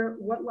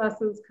 What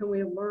lessons can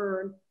we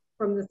learn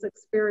from this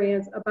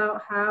experience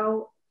about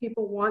how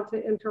people want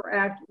to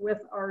interact with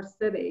our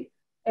city?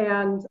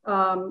 And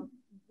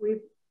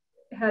we've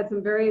had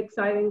some very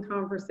exciting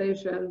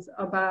conversations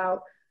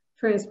about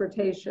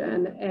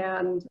transportation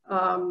and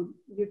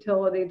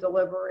utility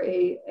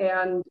delivery,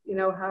 and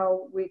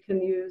how we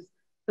can use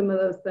some of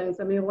those things.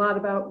 I mean, a lot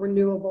about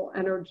renewable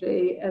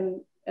energy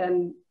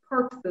and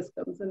park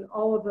systems and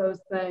all of those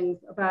things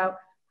about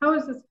how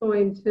is this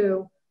going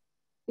to,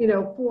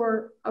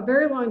 for a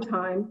very long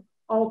time,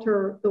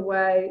 alter the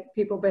way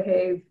people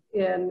behave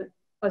in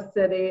a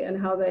city and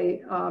how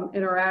they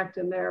interact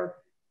in their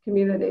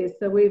communities.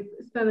 So we've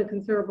spent a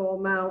considerable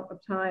amount of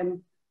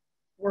time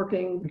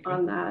working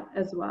on that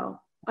as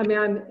well. I mean,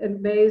 I'm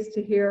amazed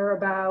to hear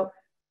about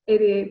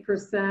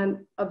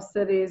 88% of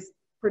cities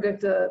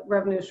predict a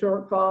revenue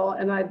shortfall,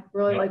 and I'd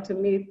really like to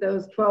meet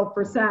those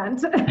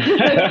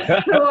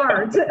 12% who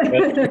aren't.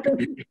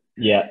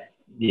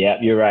 Yeah,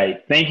 you're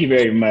right. Thank you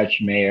very much,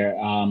 Mayor.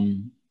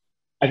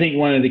 I think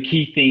one of the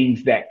key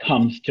things that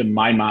comes to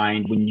my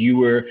mind when you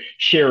were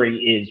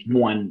sharing is,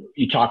 one,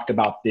 you talked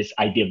about this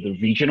idea of the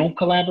regional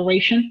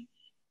collaboration.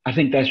 I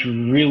think that's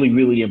really,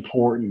 really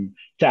important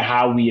to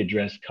how we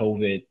address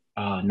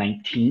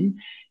COVID-19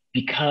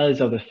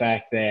 because of the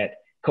fact that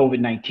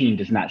COVID-19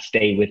 does not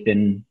stay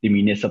within the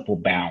municipal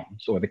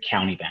bounds or the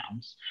county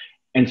bounds.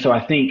 And so I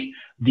think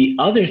the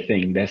other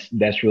thing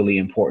that's really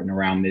important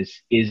around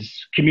this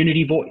is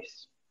community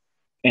voice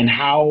and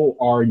how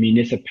are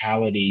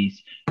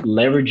municipalities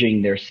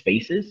leveraging their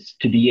spaces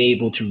to be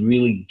able to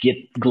really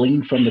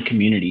glean from the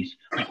communities.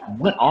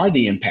 What are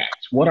the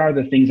impacts? What are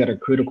the things that are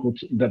critical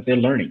that they're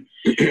learning?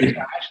 And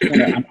so I'm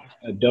going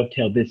to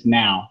dovetail this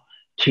now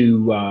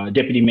to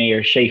Deputy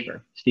Mayor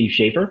Steve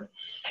Schaefer,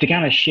 to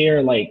kind of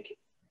share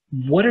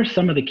what are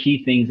some of the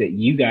key things that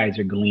you guys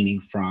are gleaning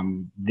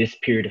from this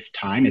period of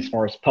time as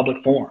far as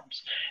public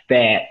forums?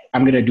 That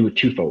I'm going to do it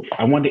twofold.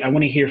 I want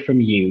to hear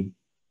from you.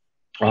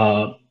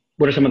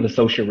 What are some of the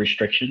social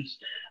restrictions?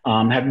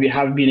 How have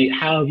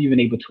you been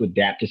able to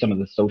adapt to some of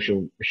the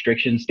social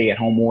restrictions,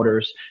 stay-at-home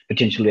orders,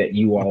 potentially that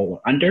you all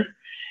are under?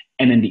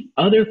 And then the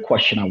other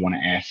question I want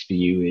to ask for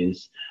you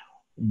is,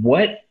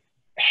 what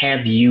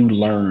have you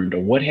learned or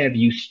what have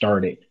you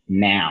started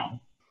now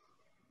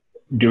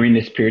during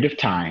this period of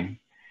time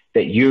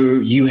that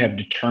you have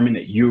determined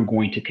that you're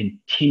going to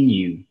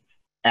continue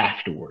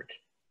afterward?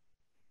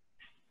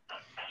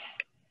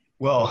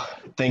 Well,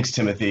 thanks,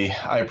 Timothy.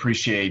 I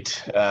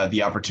appreciate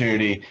the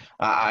opportunity.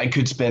 I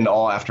could spend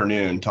all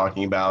afternoon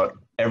talking about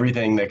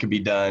everything that could be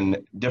done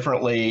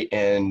differently.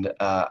 And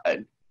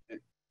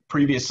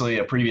previously,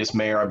 a previous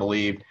mayor, I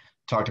believe,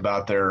 talked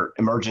about their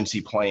emergency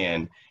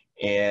plan.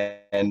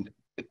 And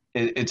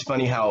it's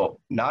funny how,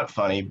 not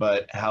funny,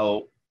 but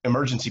how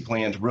emergency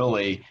plans,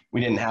 really,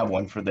 we didn't have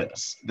one for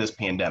this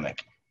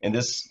pandemic. And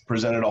this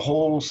presented a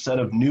whole set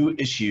of new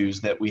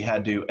issues that we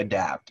had to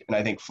adapt. And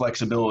I think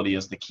flexibility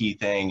is the key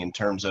thing in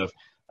terms of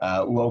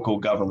local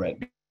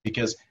government,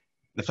 because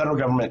the federal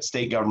government,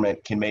 state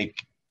government can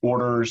make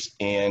orders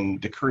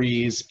and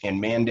decrees and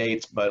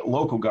mandates, but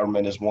local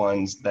government is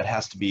ones that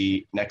has to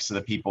be next to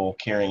the people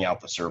carrying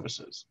out the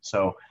services.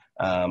 So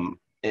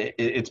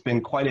it's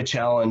been quite a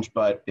challenge,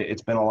 but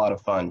it's been a lot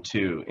of fun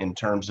too, in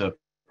terms of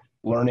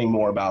learning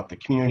more about the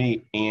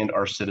community and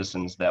our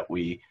citizens that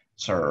we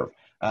serve.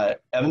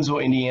 Evansville,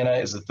 Indiana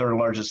is the third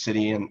largest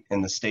city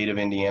in the state of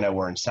Indiana.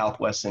 We're in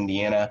Southwest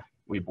Indiana.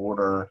 We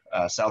border,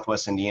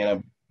 Southwest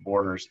Indiana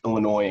borders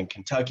Illinois and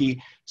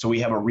Kentucky. So we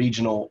have a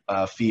regional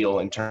feel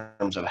in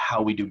terms of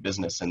how we do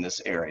business in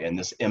this area. And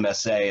this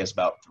MSA is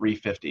about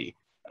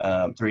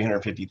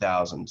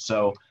 350,000.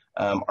 So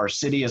our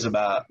city is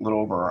about a little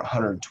over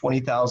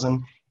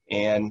 120,000.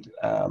 And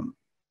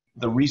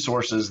the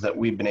resources that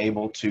we've been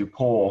able to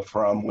pull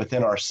from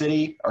within our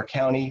city, our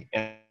county,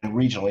 and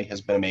regionally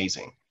has been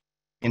amazing.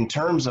 In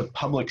terms of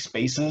public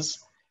spaces,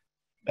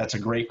 that's a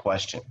great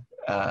question.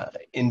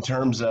 In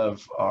terms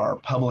of our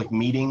public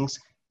meetings,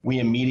 we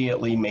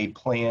immediately made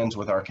plans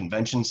with our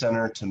convention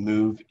center to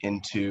move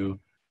into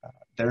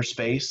their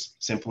space,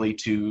 simply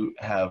to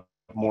have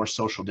more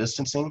social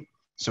distancing.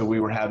 So we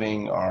were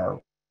having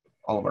all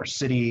of our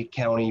city,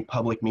 county,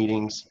 public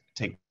meetings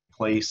take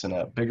place in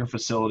a bigger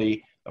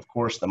facility. Of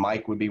course, the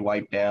mic would be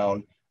wiped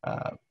down.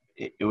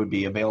 It would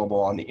be available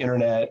on the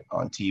internet,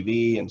 on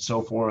TV, and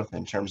so forth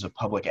in terms of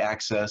public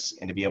access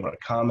and to be able to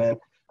comment.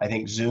 I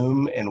think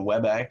Zoom and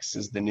WebEx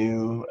is the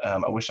new,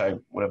 I wish I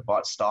would have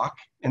bought stock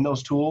in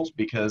those tools,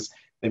 because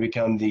they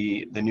become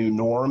the new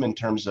norm in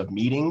terms of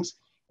meetings.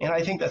 And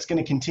I think that's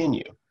going to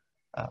continue.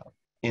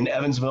 In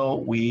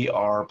Evansville, we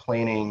are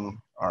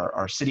planning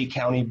our city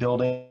county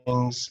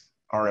buildings.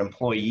 Our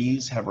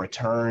employees have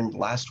returned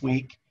last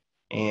week,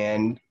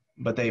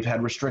 but they've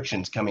had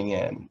restrictions coming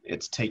in.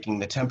 It's taking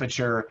the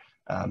temperature,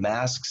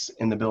 masks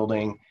in the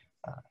building,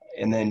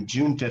 and then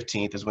June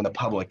 15th is when the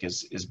public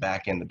is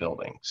back in the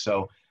building.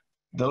 So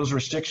those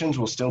restrictions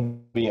will still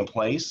be in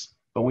place,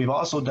 but we've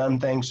also done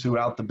things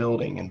throughout the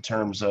building in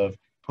terms of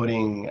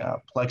putting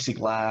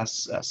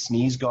plexiglass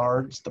sneeze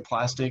guards, the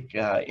plastic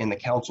in the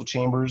council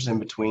chambers in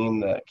between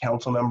the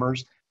council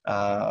members,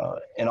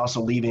 and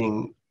also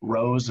leaving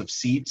rows of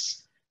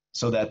seats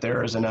so that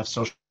there is enough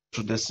social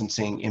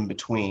distancing in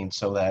between,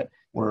 so that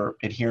we're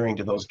adhering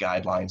to those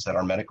guidelines that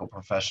our medical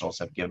professionals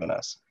have given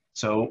us.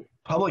 So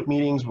public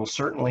meetings will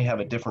certainly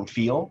have a different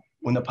feel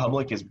when the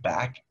public is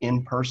back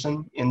in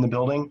person in the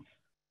building,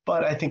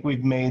 but I think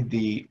we've made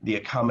the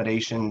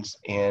accommodations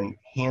and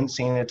hand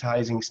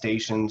sanitizing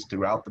stations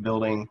throughout the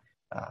building,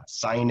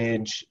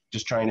 signage,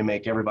 just trying to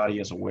make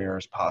everybody as aware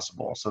as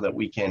possible so that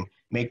we can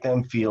make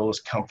them feel as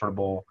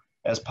comfortable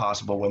as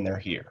possible when they're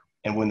here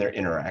and when they're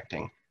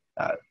interacting.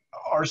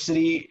 Our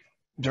city,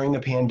 during the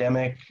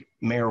pandemic,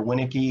 Mayor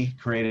Winnicky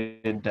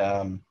created,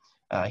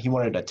 he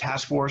wanted a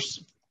task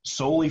force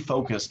solely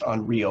focused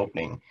on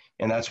reopening.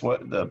 And that's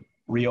what the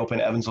Reopen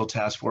Evansville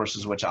Task Force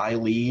is, which I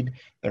lead.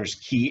 There's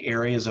key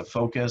areas of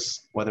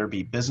focus, whether it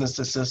be business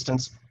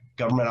assistance,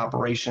 government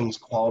operations,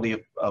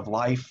 quality of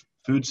life,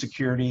 food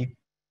security,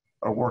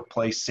 or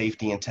workplace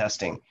safety and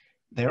testing.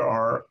 There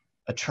are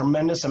a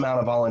tremendous amount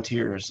of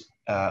volunteers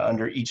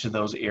under each of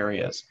those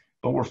areas,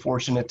 but we're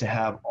fortunate to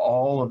have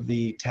all of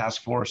the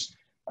task force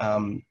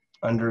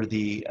under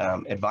the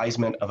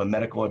advisement of a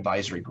medical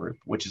advisory group,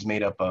 which is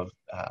made up of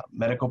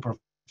medical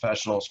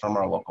professionals from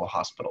our local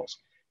hospitals.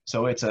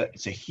 So it's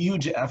a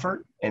huge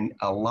effort, and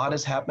a lot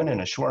has happened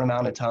in a short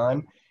amount of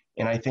time.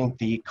 And I think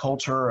the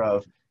culture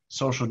of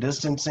social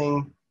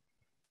distancing,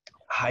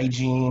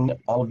 hygiene,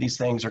 all of these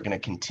things are going to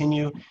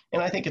continue.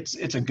 And I think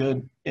it's a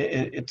good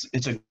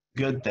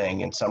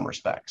thing in some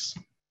respects.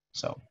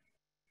 So,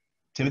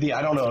 Timothy,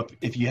 I don't know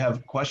if you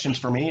have questions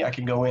for me. I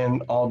could go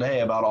in all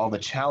day about all the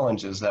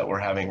challenges that we're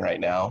having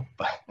right now.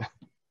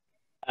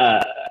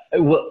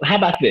 Well, how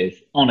about this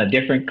on a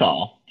different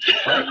call?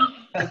 Right.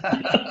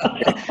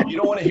 You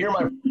don't want to hear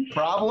my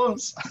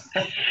problems?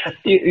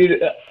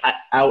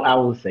 I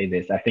will say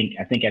this. I think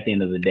at the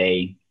end of the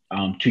day,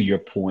 to your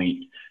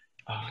point,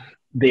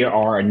 there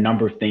are a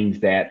number of things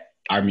that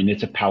our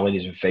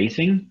municipalities are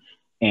facing.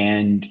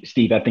 And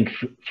Steve, I think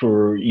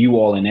for you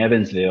all in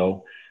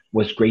Evansville,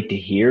 what's great to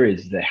hear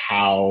is that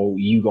how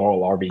you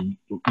all are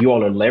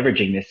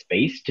leveraging this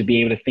space to be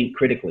able to think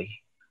critically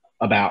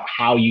about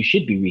how you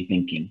should be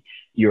rethinking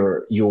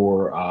your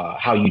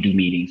how you do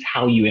meetings,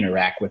 how you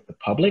interact with the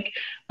public.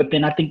 But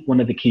then I think one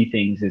of the key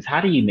things is,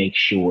 how do you make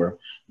sure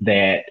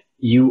that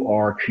you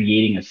are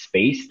creating a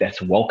space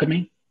that's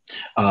welcoming,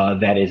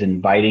 that is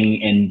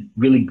inviting, and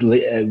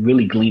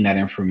really glean that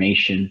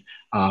information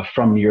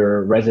from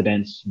your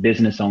residents,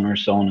 business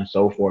owners, so on and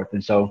so forth.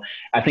 And so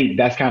I think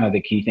that's kind of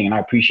the key thing. And I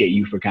appreciate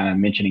you for kind of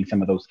mentioning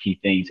some of those key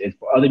things. Is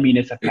for other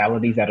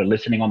municipalities that are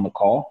listening on the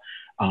call,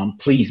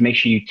 please make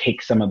sure you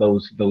take some of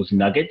those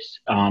nuggets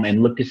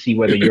and look to see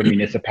whether your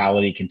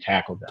municipality can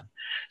tackle them.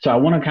 So I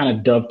want to kind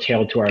of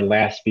dovetail to our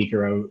last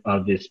speaker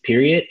of this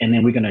period, and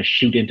then we're going to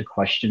shoot into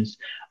questions.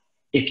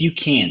 If you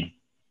can,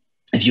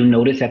 if you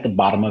notice at the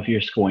bottom of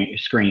your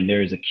screen,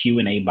 there is a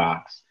Q&A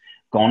box.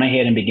 Go on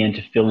ahead and begin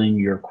to fill in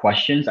your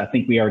questions. I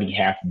think we already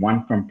have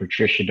one from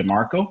Patricia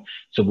DeMarco,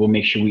 so we'll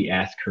make sure we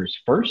ask hers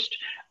first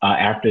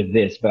after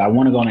this. But I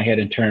want to go on ahead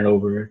and turn it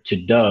over to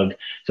Doug.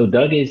 So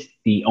Doug is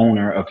the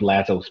owner of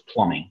Lanzo's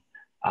Plumbing.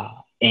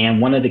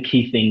 And one of the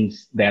key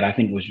things that I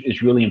think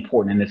is really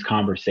important in this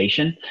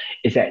conversation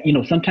is that, you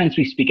know, sometimes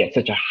we speak at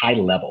such a high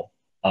level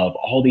of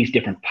all these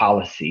different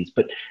policies,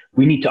 but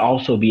we need to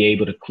also be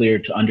able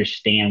to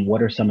understand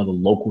what are some of the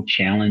local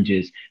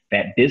challenges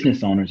that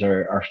business owners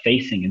are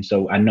facing. And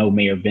so I know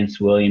Mayor Vince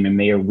William and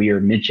Mayor Weir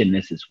mentioned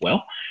this as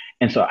well.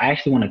 And so I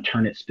actually want to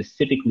turn it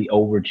specifically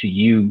over to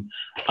you,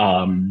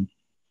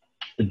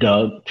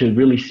 Doug, to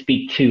really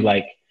speak to,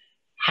 like,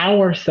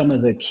 how are some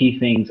of the key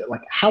things,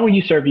 like how are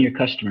you serving your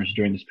customers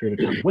during this period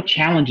of time? What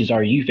challenges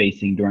are you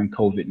facing during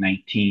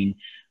COVID-19?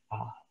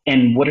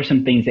 And what are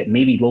some things that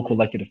maybe local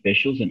elected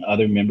officials and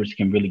other members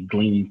can really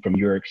glean from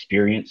your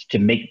experience to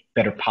make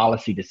better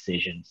policy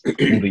decisions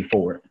moving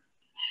forward?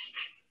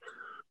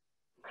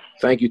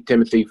 Thank you,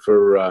 Timothy,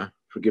 for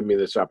giving me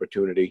this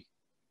opportunity.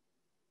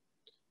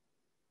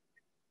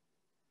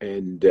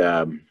 And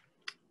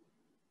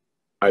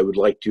I would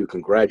like to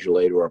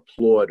congratulate or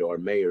applaud our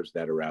mayors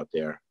that are out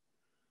there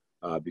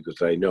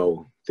because I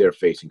know they're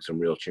facing some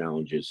real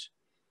challenges.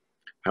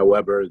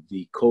 However,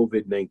 the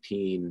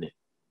COVID-19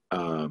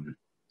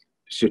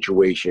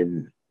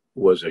 situation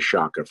was a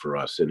shocker for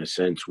us in a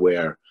sense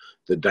where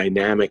the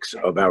dynamics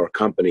of our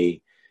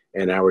company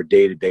and our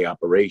day-to-day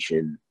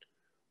operation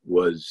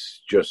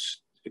was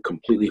just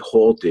completely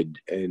halted.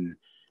 And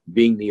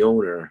being the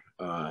owner,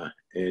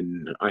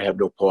 and I have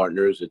no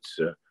partners, it's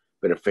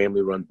been a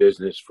family-run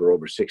business for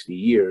over 60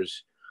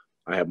 years.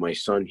 I have my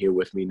son here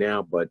with me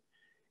now, but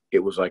it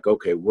was like,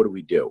 okay, what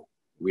do?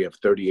 We have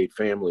 38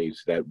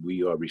 families that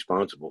we are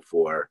responsible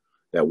for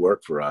that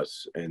work for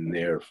us, and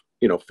their,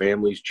 you know,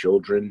 families,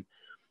 children.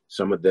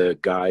 Some of the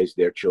guys,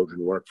 their children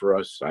work for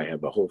us. I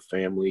have a whole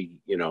family,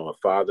 you know, a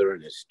father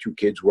and his 2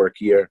 kids work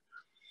here.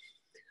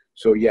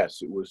 So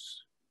yes, it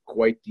was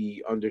quite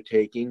the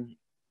undertaking,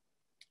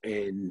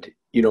 and,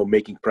 you know,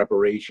 making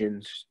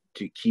preparations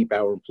to keep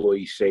our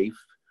employees safe,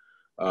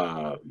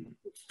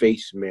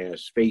 face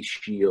masks, face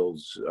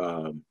shields,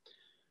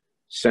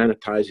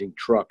 sanitizing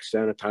trucks,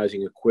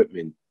 sanitizing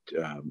equipment,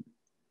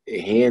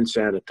 hand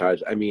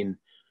sanitizer. I mean,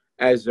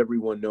 as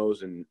everyone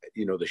knows, and,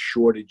 you know, the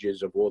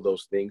shortages of all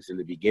those things in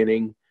the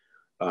beginning,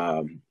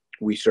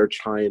 we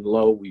searched high and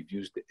low. We've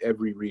used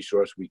every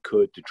resource we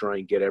could to try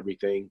and get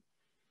everything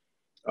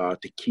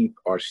to keep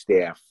our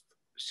staff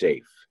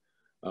safe.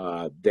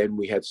 Then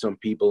we had some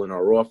people in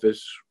our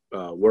office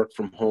work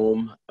from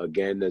home.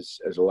 Again, as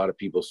a lot of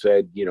people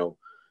said, you know,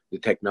 the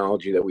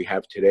technology that we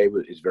have today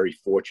is very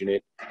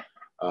fortunate.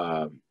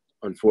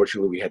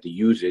 Unfortunately, we had to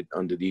use it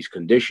under these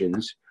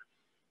conditions.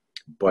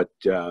 But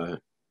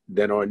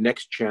then our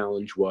next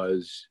challenge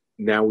was,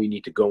 now we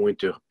need to go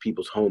into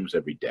people's homes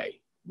every day.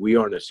 We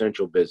are an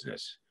essential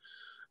business.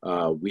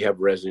 We have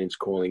residents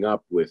calling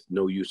up with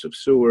no use of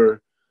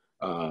sewer,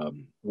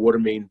 water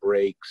main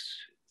breaks.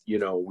 You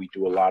know, we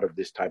do a lot of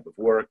this type of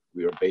work.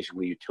 We are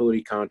basically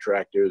utility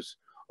contractors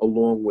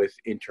along with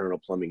internal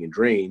plumbing and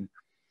drain.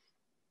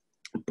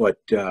 But,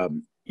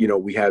 you know,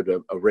 we had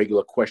a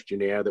regular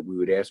questionnaire that we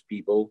would ask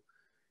people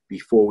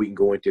before we can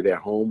go into their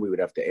home. We would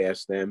have to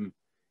ask them,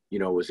 you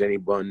know, was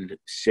anyone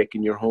sick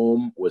in your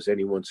home? Was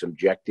anyone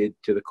subjected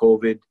to the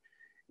COVID?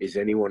 Is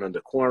anyone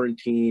under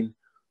quarantine?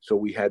 So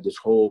we had this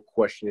whole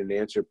question and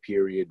answer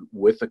period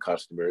with the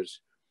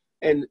customers.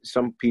 And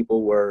some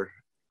people were,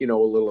 you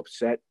know, a little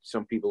upset.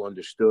 Some people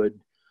understood.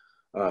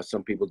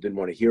 Some people didn't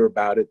want to hear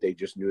about it. They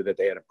just knew that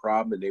they had a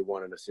problem and they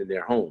wanted us in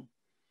their home.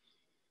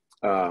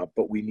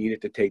 But we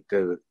needed to take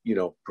the, you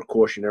know,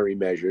 precautionary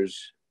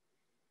measures.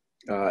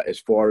 As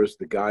far as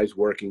the guys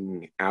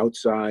working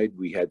outside,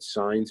 we had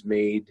signs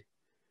made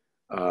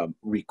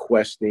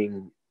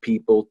requesting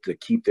people to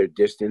keep their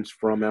distance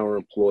from our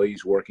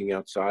employees working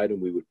outside, and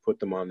we would put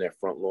them on their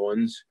front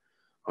lawns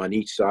on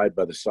each side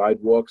by the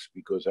sidewalks,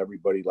 because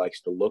everybody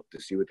likes to look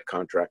to see what the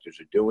contractors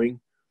are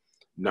doing,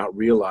 not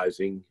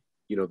realizing,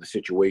 you know, the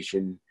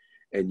situation.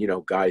 And, you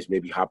know, guys may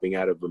be hopping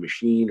out of a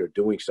machine or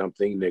doing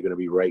something, they're going to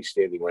be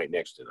standing right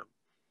next to them.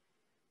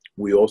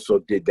 We also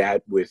did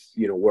that with,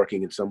 you know,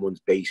 working in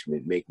someone's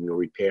basement, making a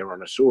repair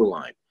on a sewer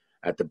line.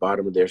 At the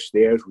bottom of their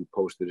stairs, we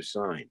posted a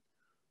sign,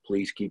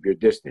 please keep your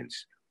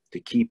distance, to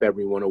keep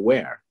everyone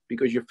aware,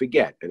 because you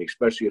forget. And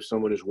especially if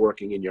someone is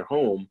working in your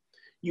home,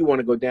 you want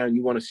to go down,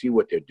 you want to see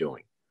what they're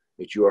doing.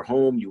 It's your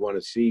home, you want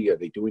to see, are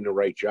they doing the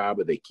right job?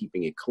 Are they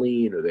keeping it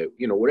clean? Or they,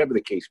 you know, whatever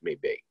the case may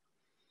be.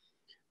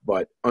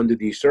 But under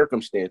these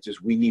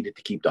circumstances, we needed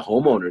to keep the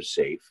homeowners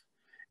safe,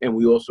 and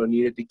we also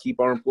needed to keep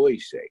our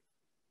employees safe.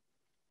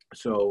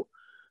 So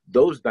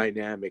those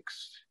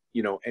dynamics,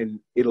 you know, and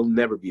it'll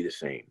never be the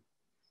same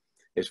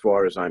as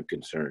far as I'm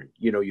concerned.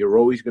 You know, you're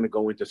always going to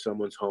go into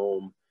someone's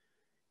home.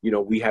 You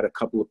know, we had a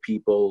couple of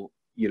people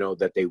you know,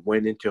 that they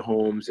went into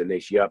homes and they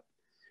say, yep,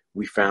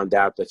 we found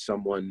out that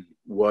someone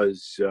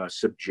was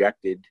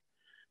subjected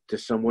to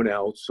someone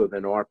else. So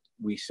then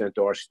we sent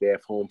our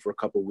staff home for a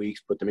couple of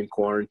weeks, put them in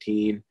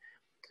quarantine.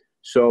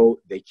 So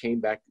they came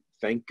back.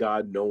 Thank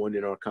God no one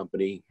in our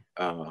company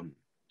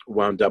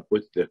wound up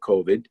with the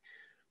COVID,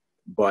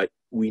 but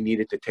we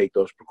needed to take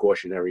those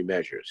precautionary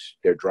measures.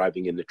 They're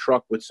driving in the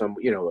truck with some,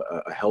 you know,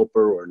 a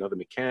helper or another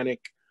mechanic.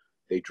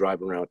 They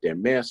drive around with their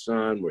masks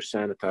on. We're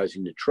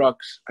sanitizing the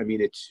trucks. I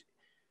mean,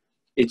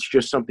 it's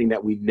just something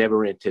that we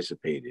never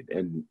anticipated.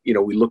 And, you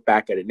know, we look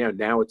back at it now.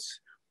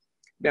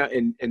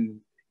 And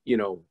you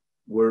know,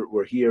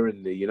 we're here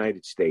in the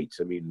United States.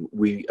 I mean,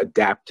 we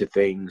adapt to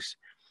things,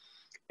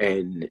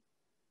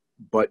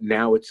 but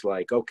now it's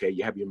like, okay,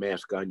 you have your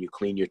mask on, you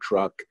clean your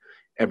truck,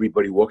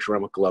 everybody walks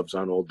around with gloves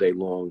on all day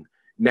long.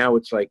 Now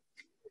it's like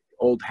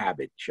old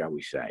habit, shall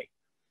we say.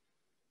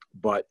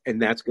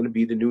 And that's going to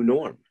be the new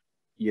norm,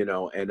 you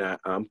know, and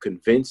I'm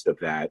convinced of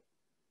that.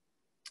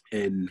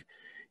 And,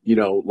 you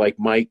know, like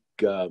Mike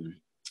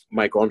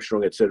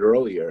Armstrong had said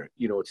earlier,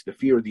 you know, it's the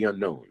fear of the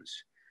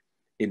unknowns.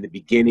 In the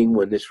beginning,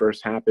 when this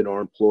first happened, our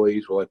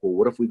employees were like, well,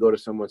 what if we go to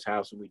someone's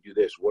house and we do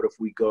this? What if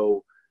we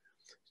go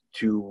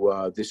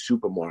to this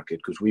supermarket?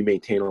 Because we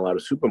maintain a lot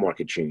of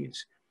supermarket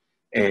chains.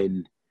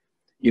 And,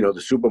 you know,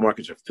 the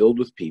supermarkets are filled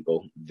with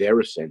people. They're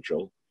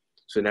essential.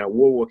 So now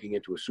we're walking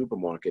into a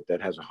supermarket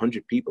that has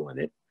 100 people in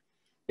it,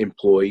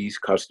 employees,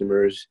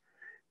 customers,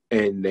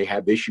 and they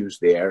have issues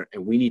there.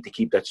 And we need to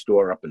keep that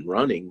store up and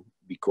running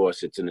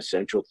because it's an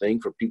essential thing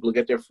for people to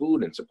get their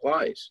food and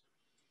supplies.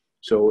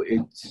 So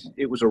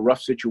it was a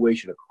rough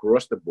situation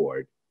across the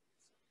board,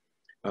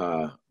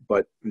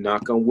 but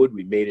knock on wood,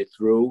 we made it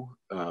through.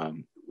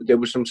 There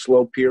were some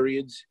slow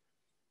periods.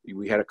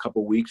 We had a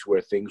couple of weeks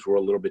where things were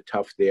a little bit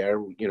tough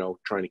there, you know,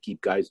 trying to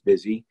keep guys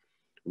busy.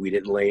 We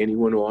didn't lay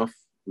anyone off.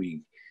 You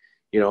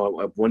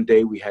know, one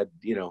day we had,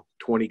 you know,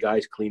 20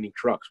 guys cleaning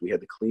trucks. We had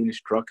the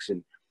cleanest trucks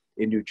in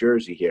New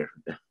Jersey here.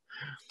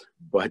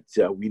 But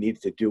we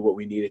needed to do what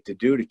we needed to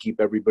do to keep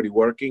everybody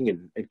working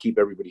and keep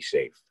everybody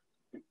safe.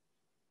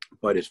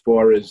 But as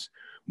far as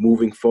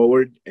moving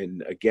forward,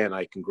 and again,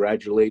 I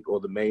congratulate all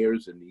the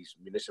mayors and these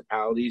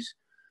municipalities.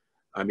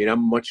 I mean,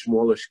 I'm much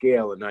smaller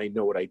scale and I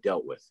know what I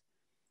dealt with.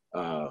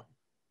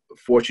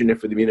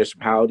 Fortunate for the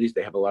municipalities,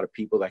 they have a lot of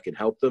people that can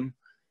help them.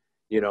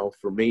 You know,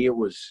 for me, it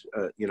was,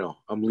 you know,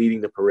 I'm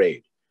leading the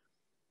parade.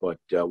 But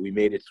we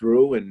made it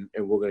through and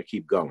we're going to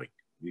keep going.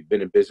 We've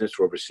been in business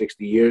for over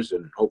 60 years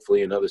and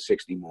hopefully another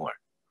 60 more.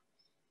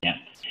 Yeah.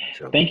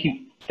 So. Thank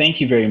you. Thank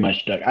you very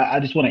much, Doug. I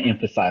just want to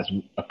emphasize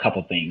a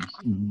couple things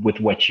with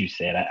what you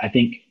said. I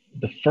think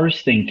the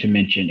first thing to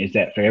mention is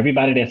that for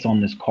everybody that's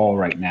on this call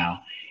right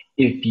now,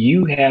 if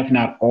you have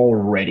not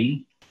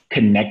already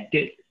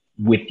connected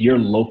with your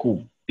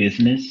local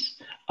business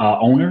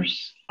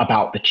owners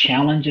about the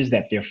challenges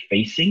that they're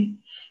facing,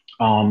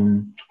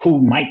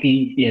 who might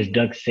be, as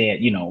Doug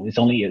said, you know, it's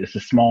a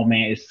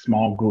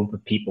small group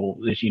of people.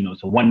 You know,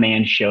 it's a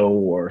one-man show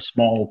or a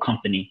small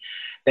company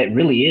that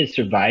really is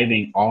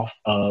surviving off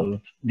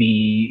of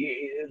the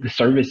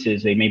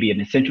services. They may be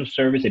an essential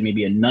service, it may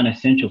be a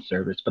non-essential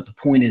service, but the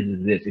point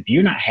is this: if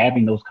you're not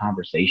having those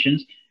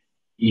conversations,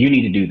 you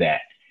need to do that.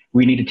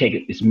 We need to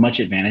take as much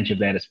advantage of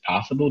that as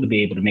possible to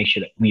be able to make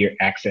sure that we are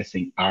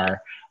accessing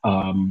our,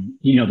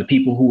 you know, the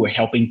people who are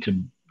helping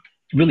to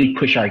really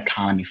push our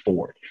economy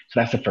forward. So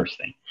that's the first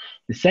thing.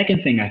 The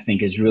second thing I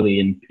think is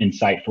really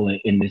insightful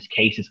in this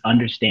case is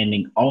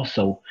understanding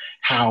also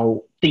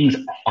how things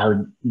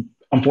are,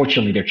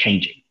 unfortunately, they're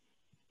changing,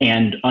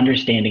 and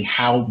understanding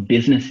how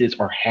businesses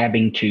are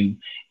having to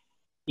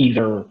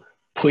either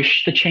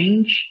push the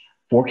change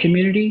for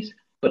communities,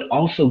 but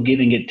also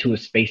giving it to a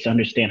space to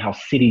understand how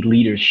city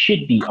leaders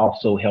should be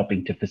also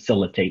helping to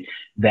facilitate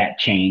that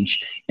change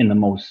in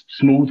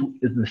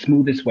the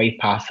smoothest way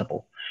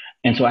possible.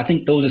 And so I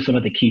think those are some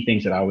of the key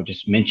things that I would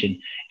just mention.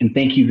 And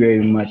thank you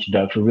very much,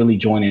 Doug, for really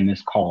joining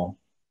this call.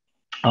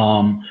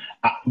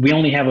 We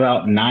only have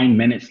about 9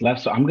 minutes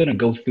left, so I'm going to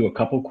go through a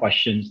couple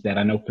questions that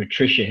I know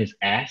Patricia has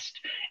asked.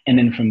 And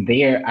then from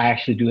there, I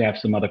actually do have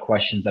some other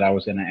questions that I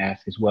was going to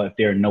ask as well, if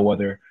there are no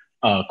other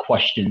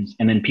questions.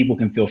 And then people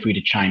can feel free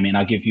to chime in.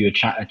 I'll give you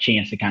a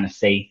chance to kind of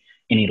say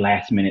any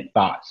last minute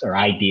thoughts or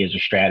ideas or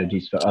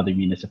strategies for other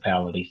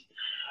municipalities.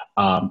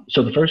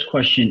 So the first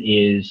question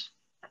is,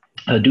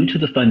 due to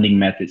the funding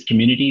methods,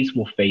 communities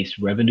will face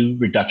revenue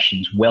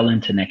reductions well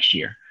into next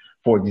year.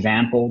 For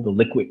example, the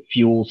liquid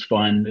fuels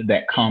fund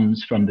that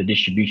comes from the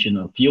distribution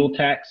of fuel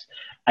tax.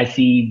 I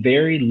see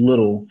very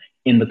little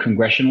in the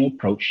congressional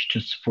approach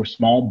for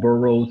small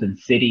boroughs and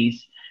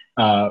cities,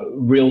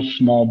 real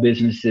small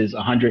businesses,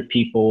 100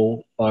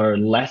 people or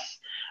less,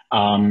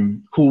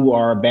 who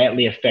are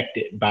badly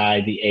affected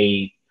by the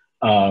aid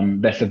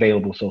that's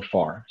available so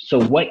far.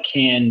 So what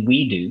can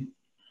we do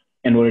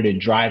in order to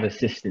drive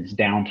assistance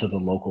down to the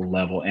local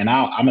level? And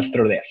I'm going to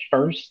throw that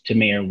first to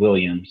Mayor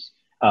Williams,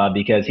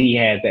 because he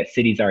has that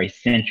Cities Are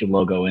Essential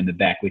logo in the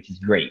back, which is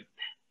great.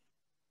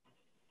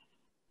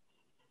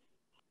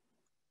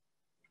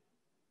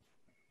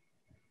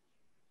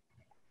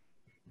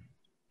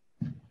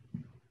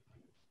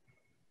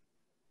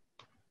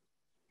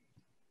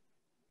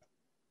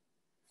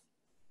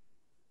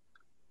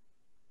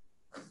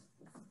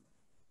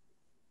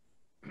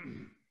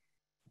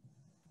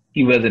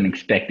 He wasn't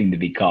expecting to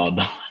be called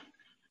on.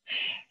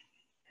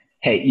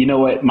 Hey, you know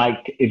what,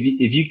 Mike? If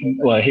you can,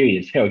 well, here he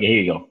is. Okay,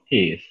 here you go.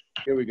 Here he is.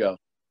 Here we go.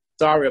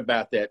 Sorry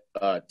about that,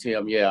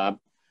 Tim. Yeah, I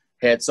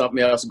had something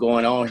else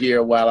going on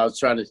here while I was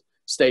trying to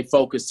stay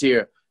focused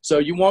here. So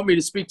you want me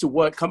to speak to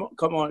what? Come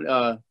on.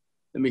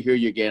 Let me hear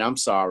you again. I'm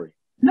sorry.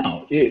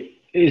 No, it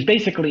is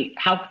basically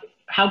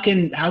how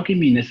can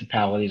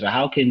municipalities or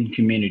how can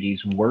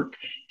communities work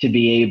to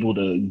be able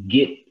to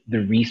get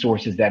the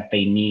resources that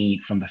they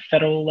need from the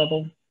federal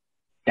level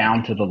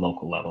down to the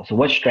local level? So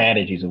what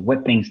strategies or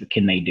what things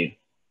can they do?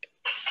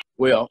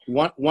 Well,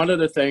 one of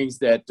the things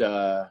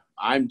that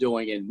I'm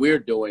doing and we're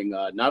doing,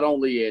 not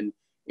only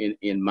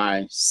in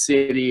my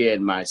city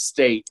and my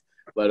state,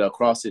 but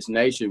across this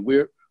nation,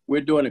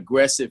 we're doing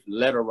aggressive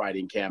letter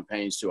writing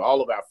campaigns to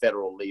all of our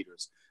federal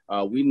leaders.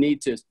 We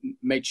need to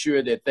make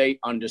sure that they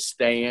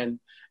understand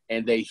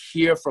and they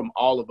hear from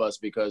all of us,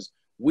 because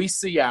we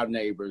see our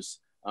neighbors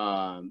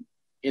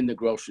in the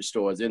grocery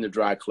stores, in the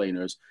dry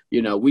cleaners.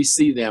 You know, we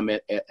see them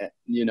at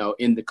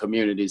in the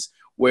communities,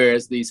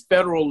 whereas these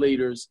federal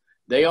leaders,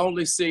 they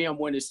only see them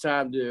when it's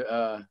time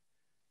to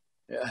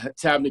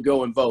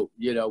go and vote.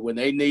 You know, when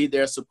they need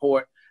their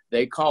support,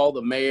 they call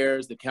the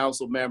mayors, the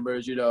council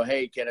members, you know,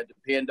 hey, can I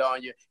depend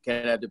on you?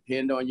 Can I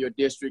depend on your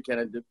district? Can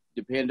I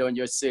depend on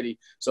your city?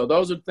 So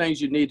those are things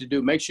you need to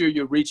do. Make sure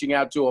you're reaching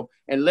out to them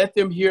and let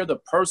them hear the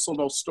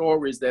personal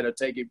stories that are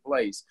taking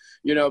place,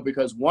 you know,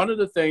 because one of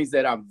the things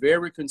that I'm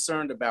very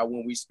concerned about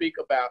when we speak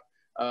about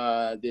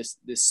this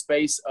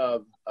space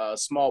of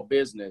small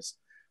business,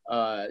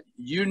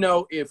 you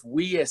know, if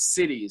we as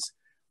cities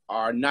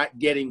are not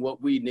getting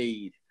what we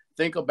need,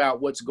 think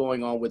about what's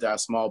going on with our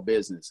small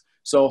business.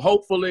 So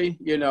hopefully,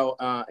 you know,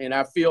 and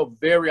I feel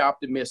very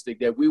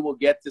optimistic that we will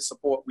get the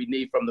support we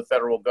need from the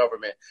federal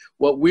government.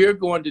 What we're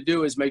going to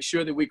do is make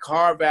sure that we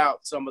carve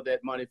out some of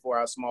that money for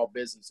our small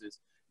businesses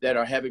that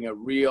are having a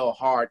real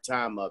hard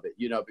time of it,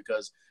 you know,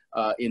 because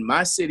in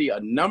my city,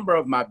 a number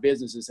of my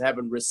businesses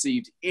haven't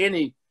received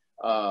any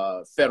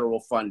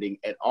federal funding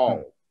at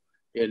all.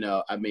 You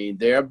know, I mean,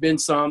 there have been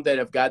some that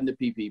have gotten the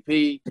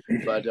PPP,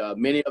 but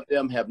many of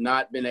them have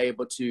not been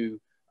able to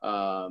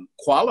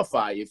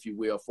qualify, if you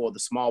will, for the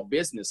small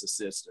business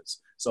assistance.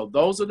 So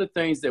those are the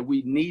things that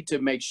we need to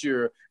make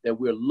sure that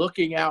we're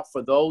looking out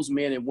for those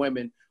men and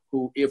women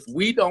who, if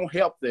we don't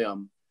help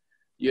them,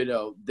 you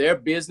know, their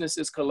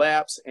businesses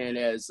collapse. And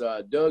as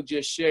Doug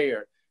just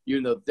shared,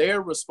 you know,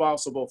 they're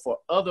responsible for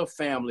other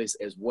families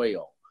as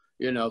well,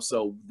 you know,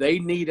 so they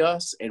need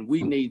us and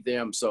we need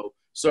them. So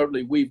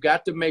certainly we've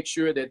got to make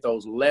sure that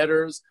those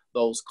letters,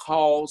 those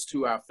calls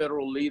to our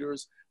federal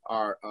leaders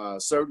are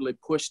certainly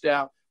pushed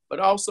out, but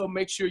also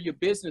make sure your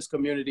business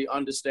community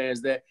understands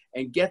that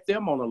and get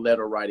them on a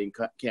letter writing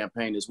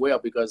campaign as well,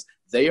 because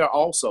they are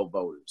also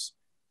voters.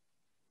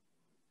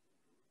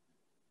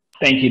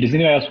 Thank you. Does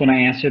anybody else want to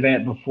answer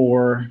that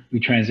before we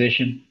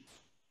transition?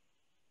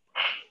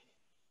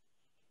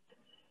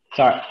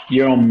 Sorry,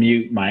 you're on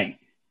mute, Mike.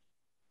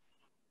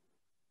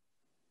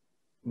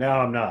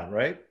 Now I'm not,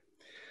 right?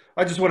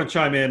 I just want to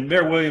chime in.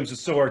 Mayor Williams is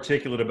so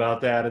articulate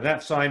about that, and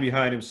that sign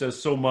behind him says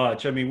so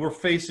much. I mean, we're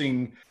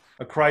facing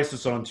a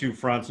crisis on two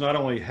fronts, not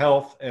only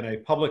health and a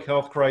public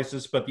health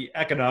crisis, but the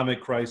economic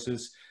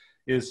crisis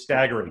is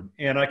staggering.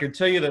 And I can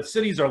tell you that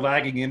cities are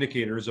lagging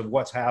indicators of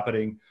what's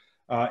happening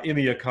in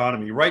the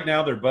economy. Right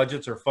now, their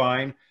budgets are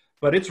fine,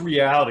 but it's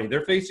reality.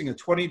 They're facing a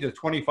 20 to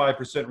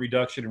 25%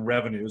 reduction in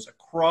revenues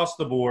across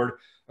the board,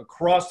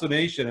 across the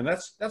nation. And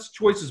that's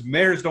choices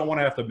mayors don't want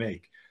to have to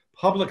make.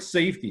 Public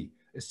safety,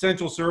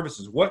 essential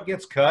services, what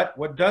gets cut,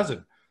 what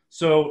doesn't.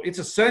 So it's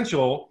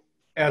essential,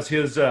 as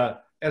his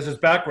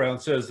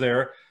background says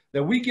there,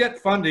 that we get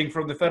funding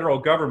from the federal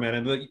government.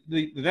 And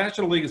the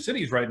National League of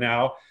Cities right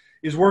now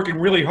is working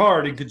really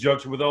hard in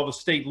conjunction with all the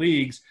state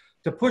leagues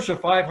to push a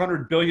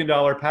 $500 billion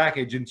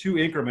package in two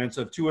increments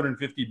of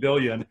 $250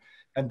 billion.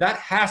 And that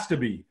has to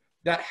be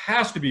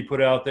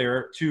put out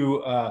there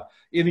to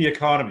in the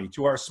economy,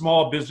 to our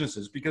small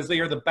businesses, because they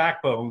are the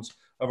backbones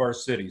of our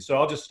city. So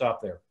I'll just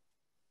stop there.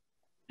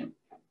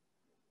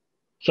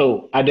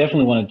 So I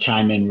definitely want to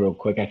chime in real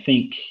quick. I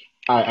think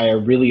I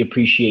really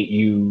appreciate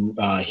you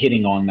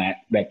hitting on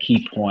that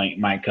key point,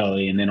 Mike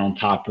Cully, and then on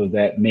top of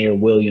that, Mayor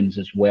Williams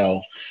as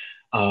well.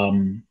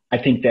 I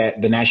think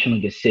that the National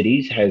League of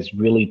Cities has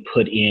really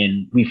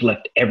we've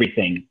left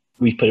everything.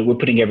 We're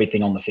putting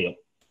everything on the field.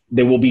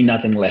 There will be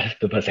nothing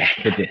left of us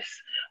after this,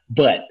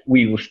 but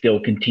we will still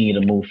continue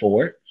to move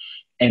forward.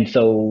 And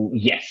so,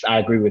 yes, I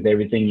agree with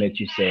everything that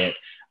you said.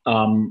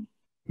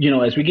 You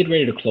know, as we get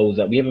ready to close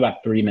up, we have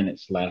about 3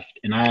 minutes left,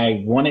 and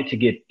I wanted to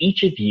give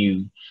each of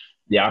you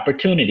the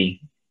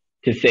opportunity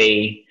to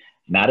say,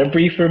 not a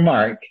brief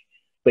remark,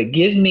 but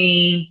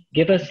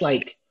give us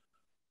like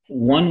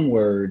one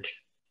word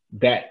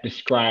that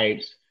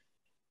describes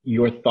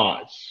your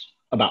thoughts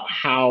about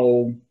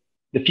how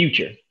the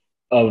future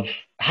of,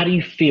 how do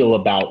you feel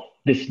about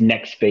this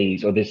next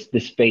phase or this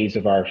phase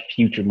of our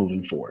future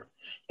moving forward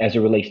as it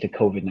relates to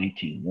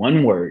COVID-19?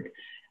 One word.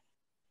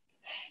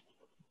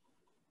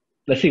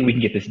 Let's see if we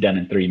can get this done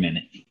in 3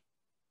 minutes.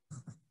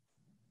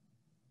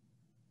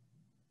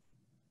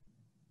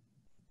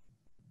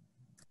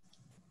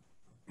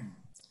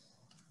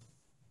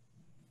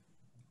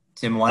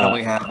 Tim, why don't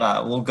we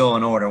have, we'll go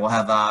in order. We'll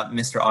have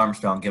Mr.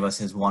 Armstrong give us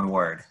his one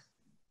word.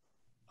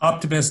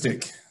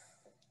 Optimistic.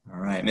 All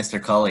right,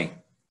 Mr. Cully.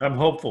 I'm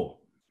hopeful.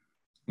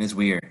 Ms.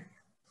 Weir.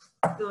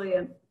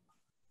 Brilliant.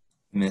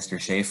 Mr.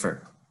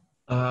 Schaefer.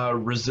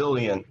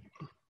 Resilient.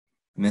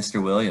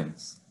 Mr.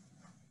 Williams.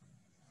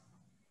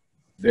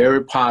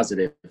 Very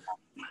positive.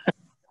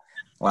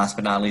 Last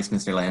but not least,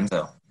 Mr.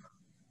 Lanzo.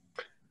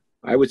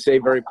 I would say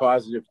very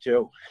positive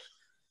too.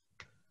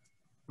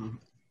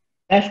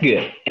 That's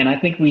good. And I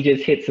think we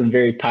just hit some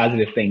very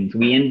positive things.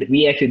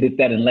 We actually did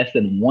that in less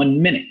than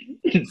 1 minute.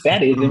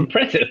 That is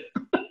impressive.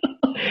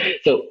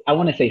 So I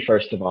want to say,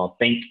 first of all,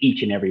 thank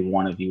each and every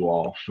one of you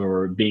all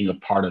for being a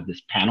part of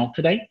this panel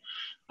today.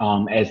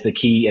 As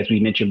we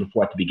mentioned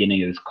before at the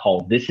beginning of this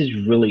call, this is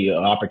really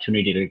an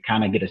opportunity to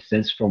kind of get a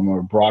sense from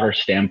a broader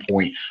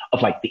standpoint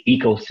of like the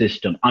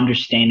ecosystem,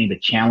 understanding the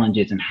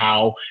challenges and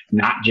how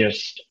not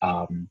just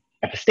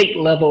at the state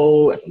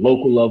level, at the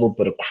local level,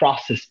 but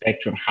across the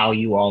spectrum, how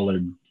you all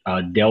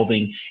are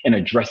delving and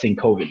addressing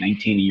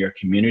COVID-19 in your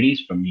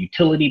communities, from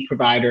utility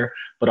provider,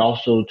 but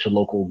also to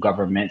local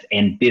governments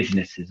and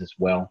businesses as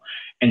well.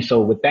 And so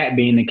with that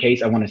being the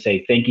case, I want to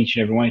say thank each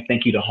and everyone.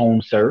 Thank you to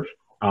HomeServe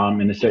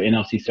and the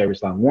NLC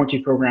Service Line Warranty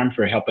Program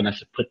for helping us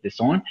to put this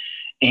on.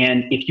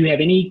 And if you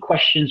have any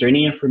questions or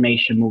any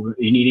information,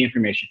 you need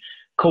information,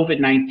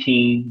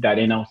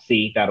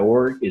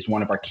 covid19.nlc.org is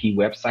one of our key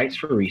websites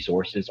for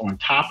resources. On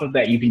top of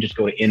that, you can just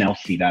go to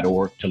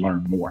nlc.org to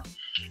learn more.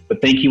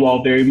 But thank you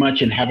all very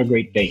much and have a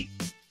great day.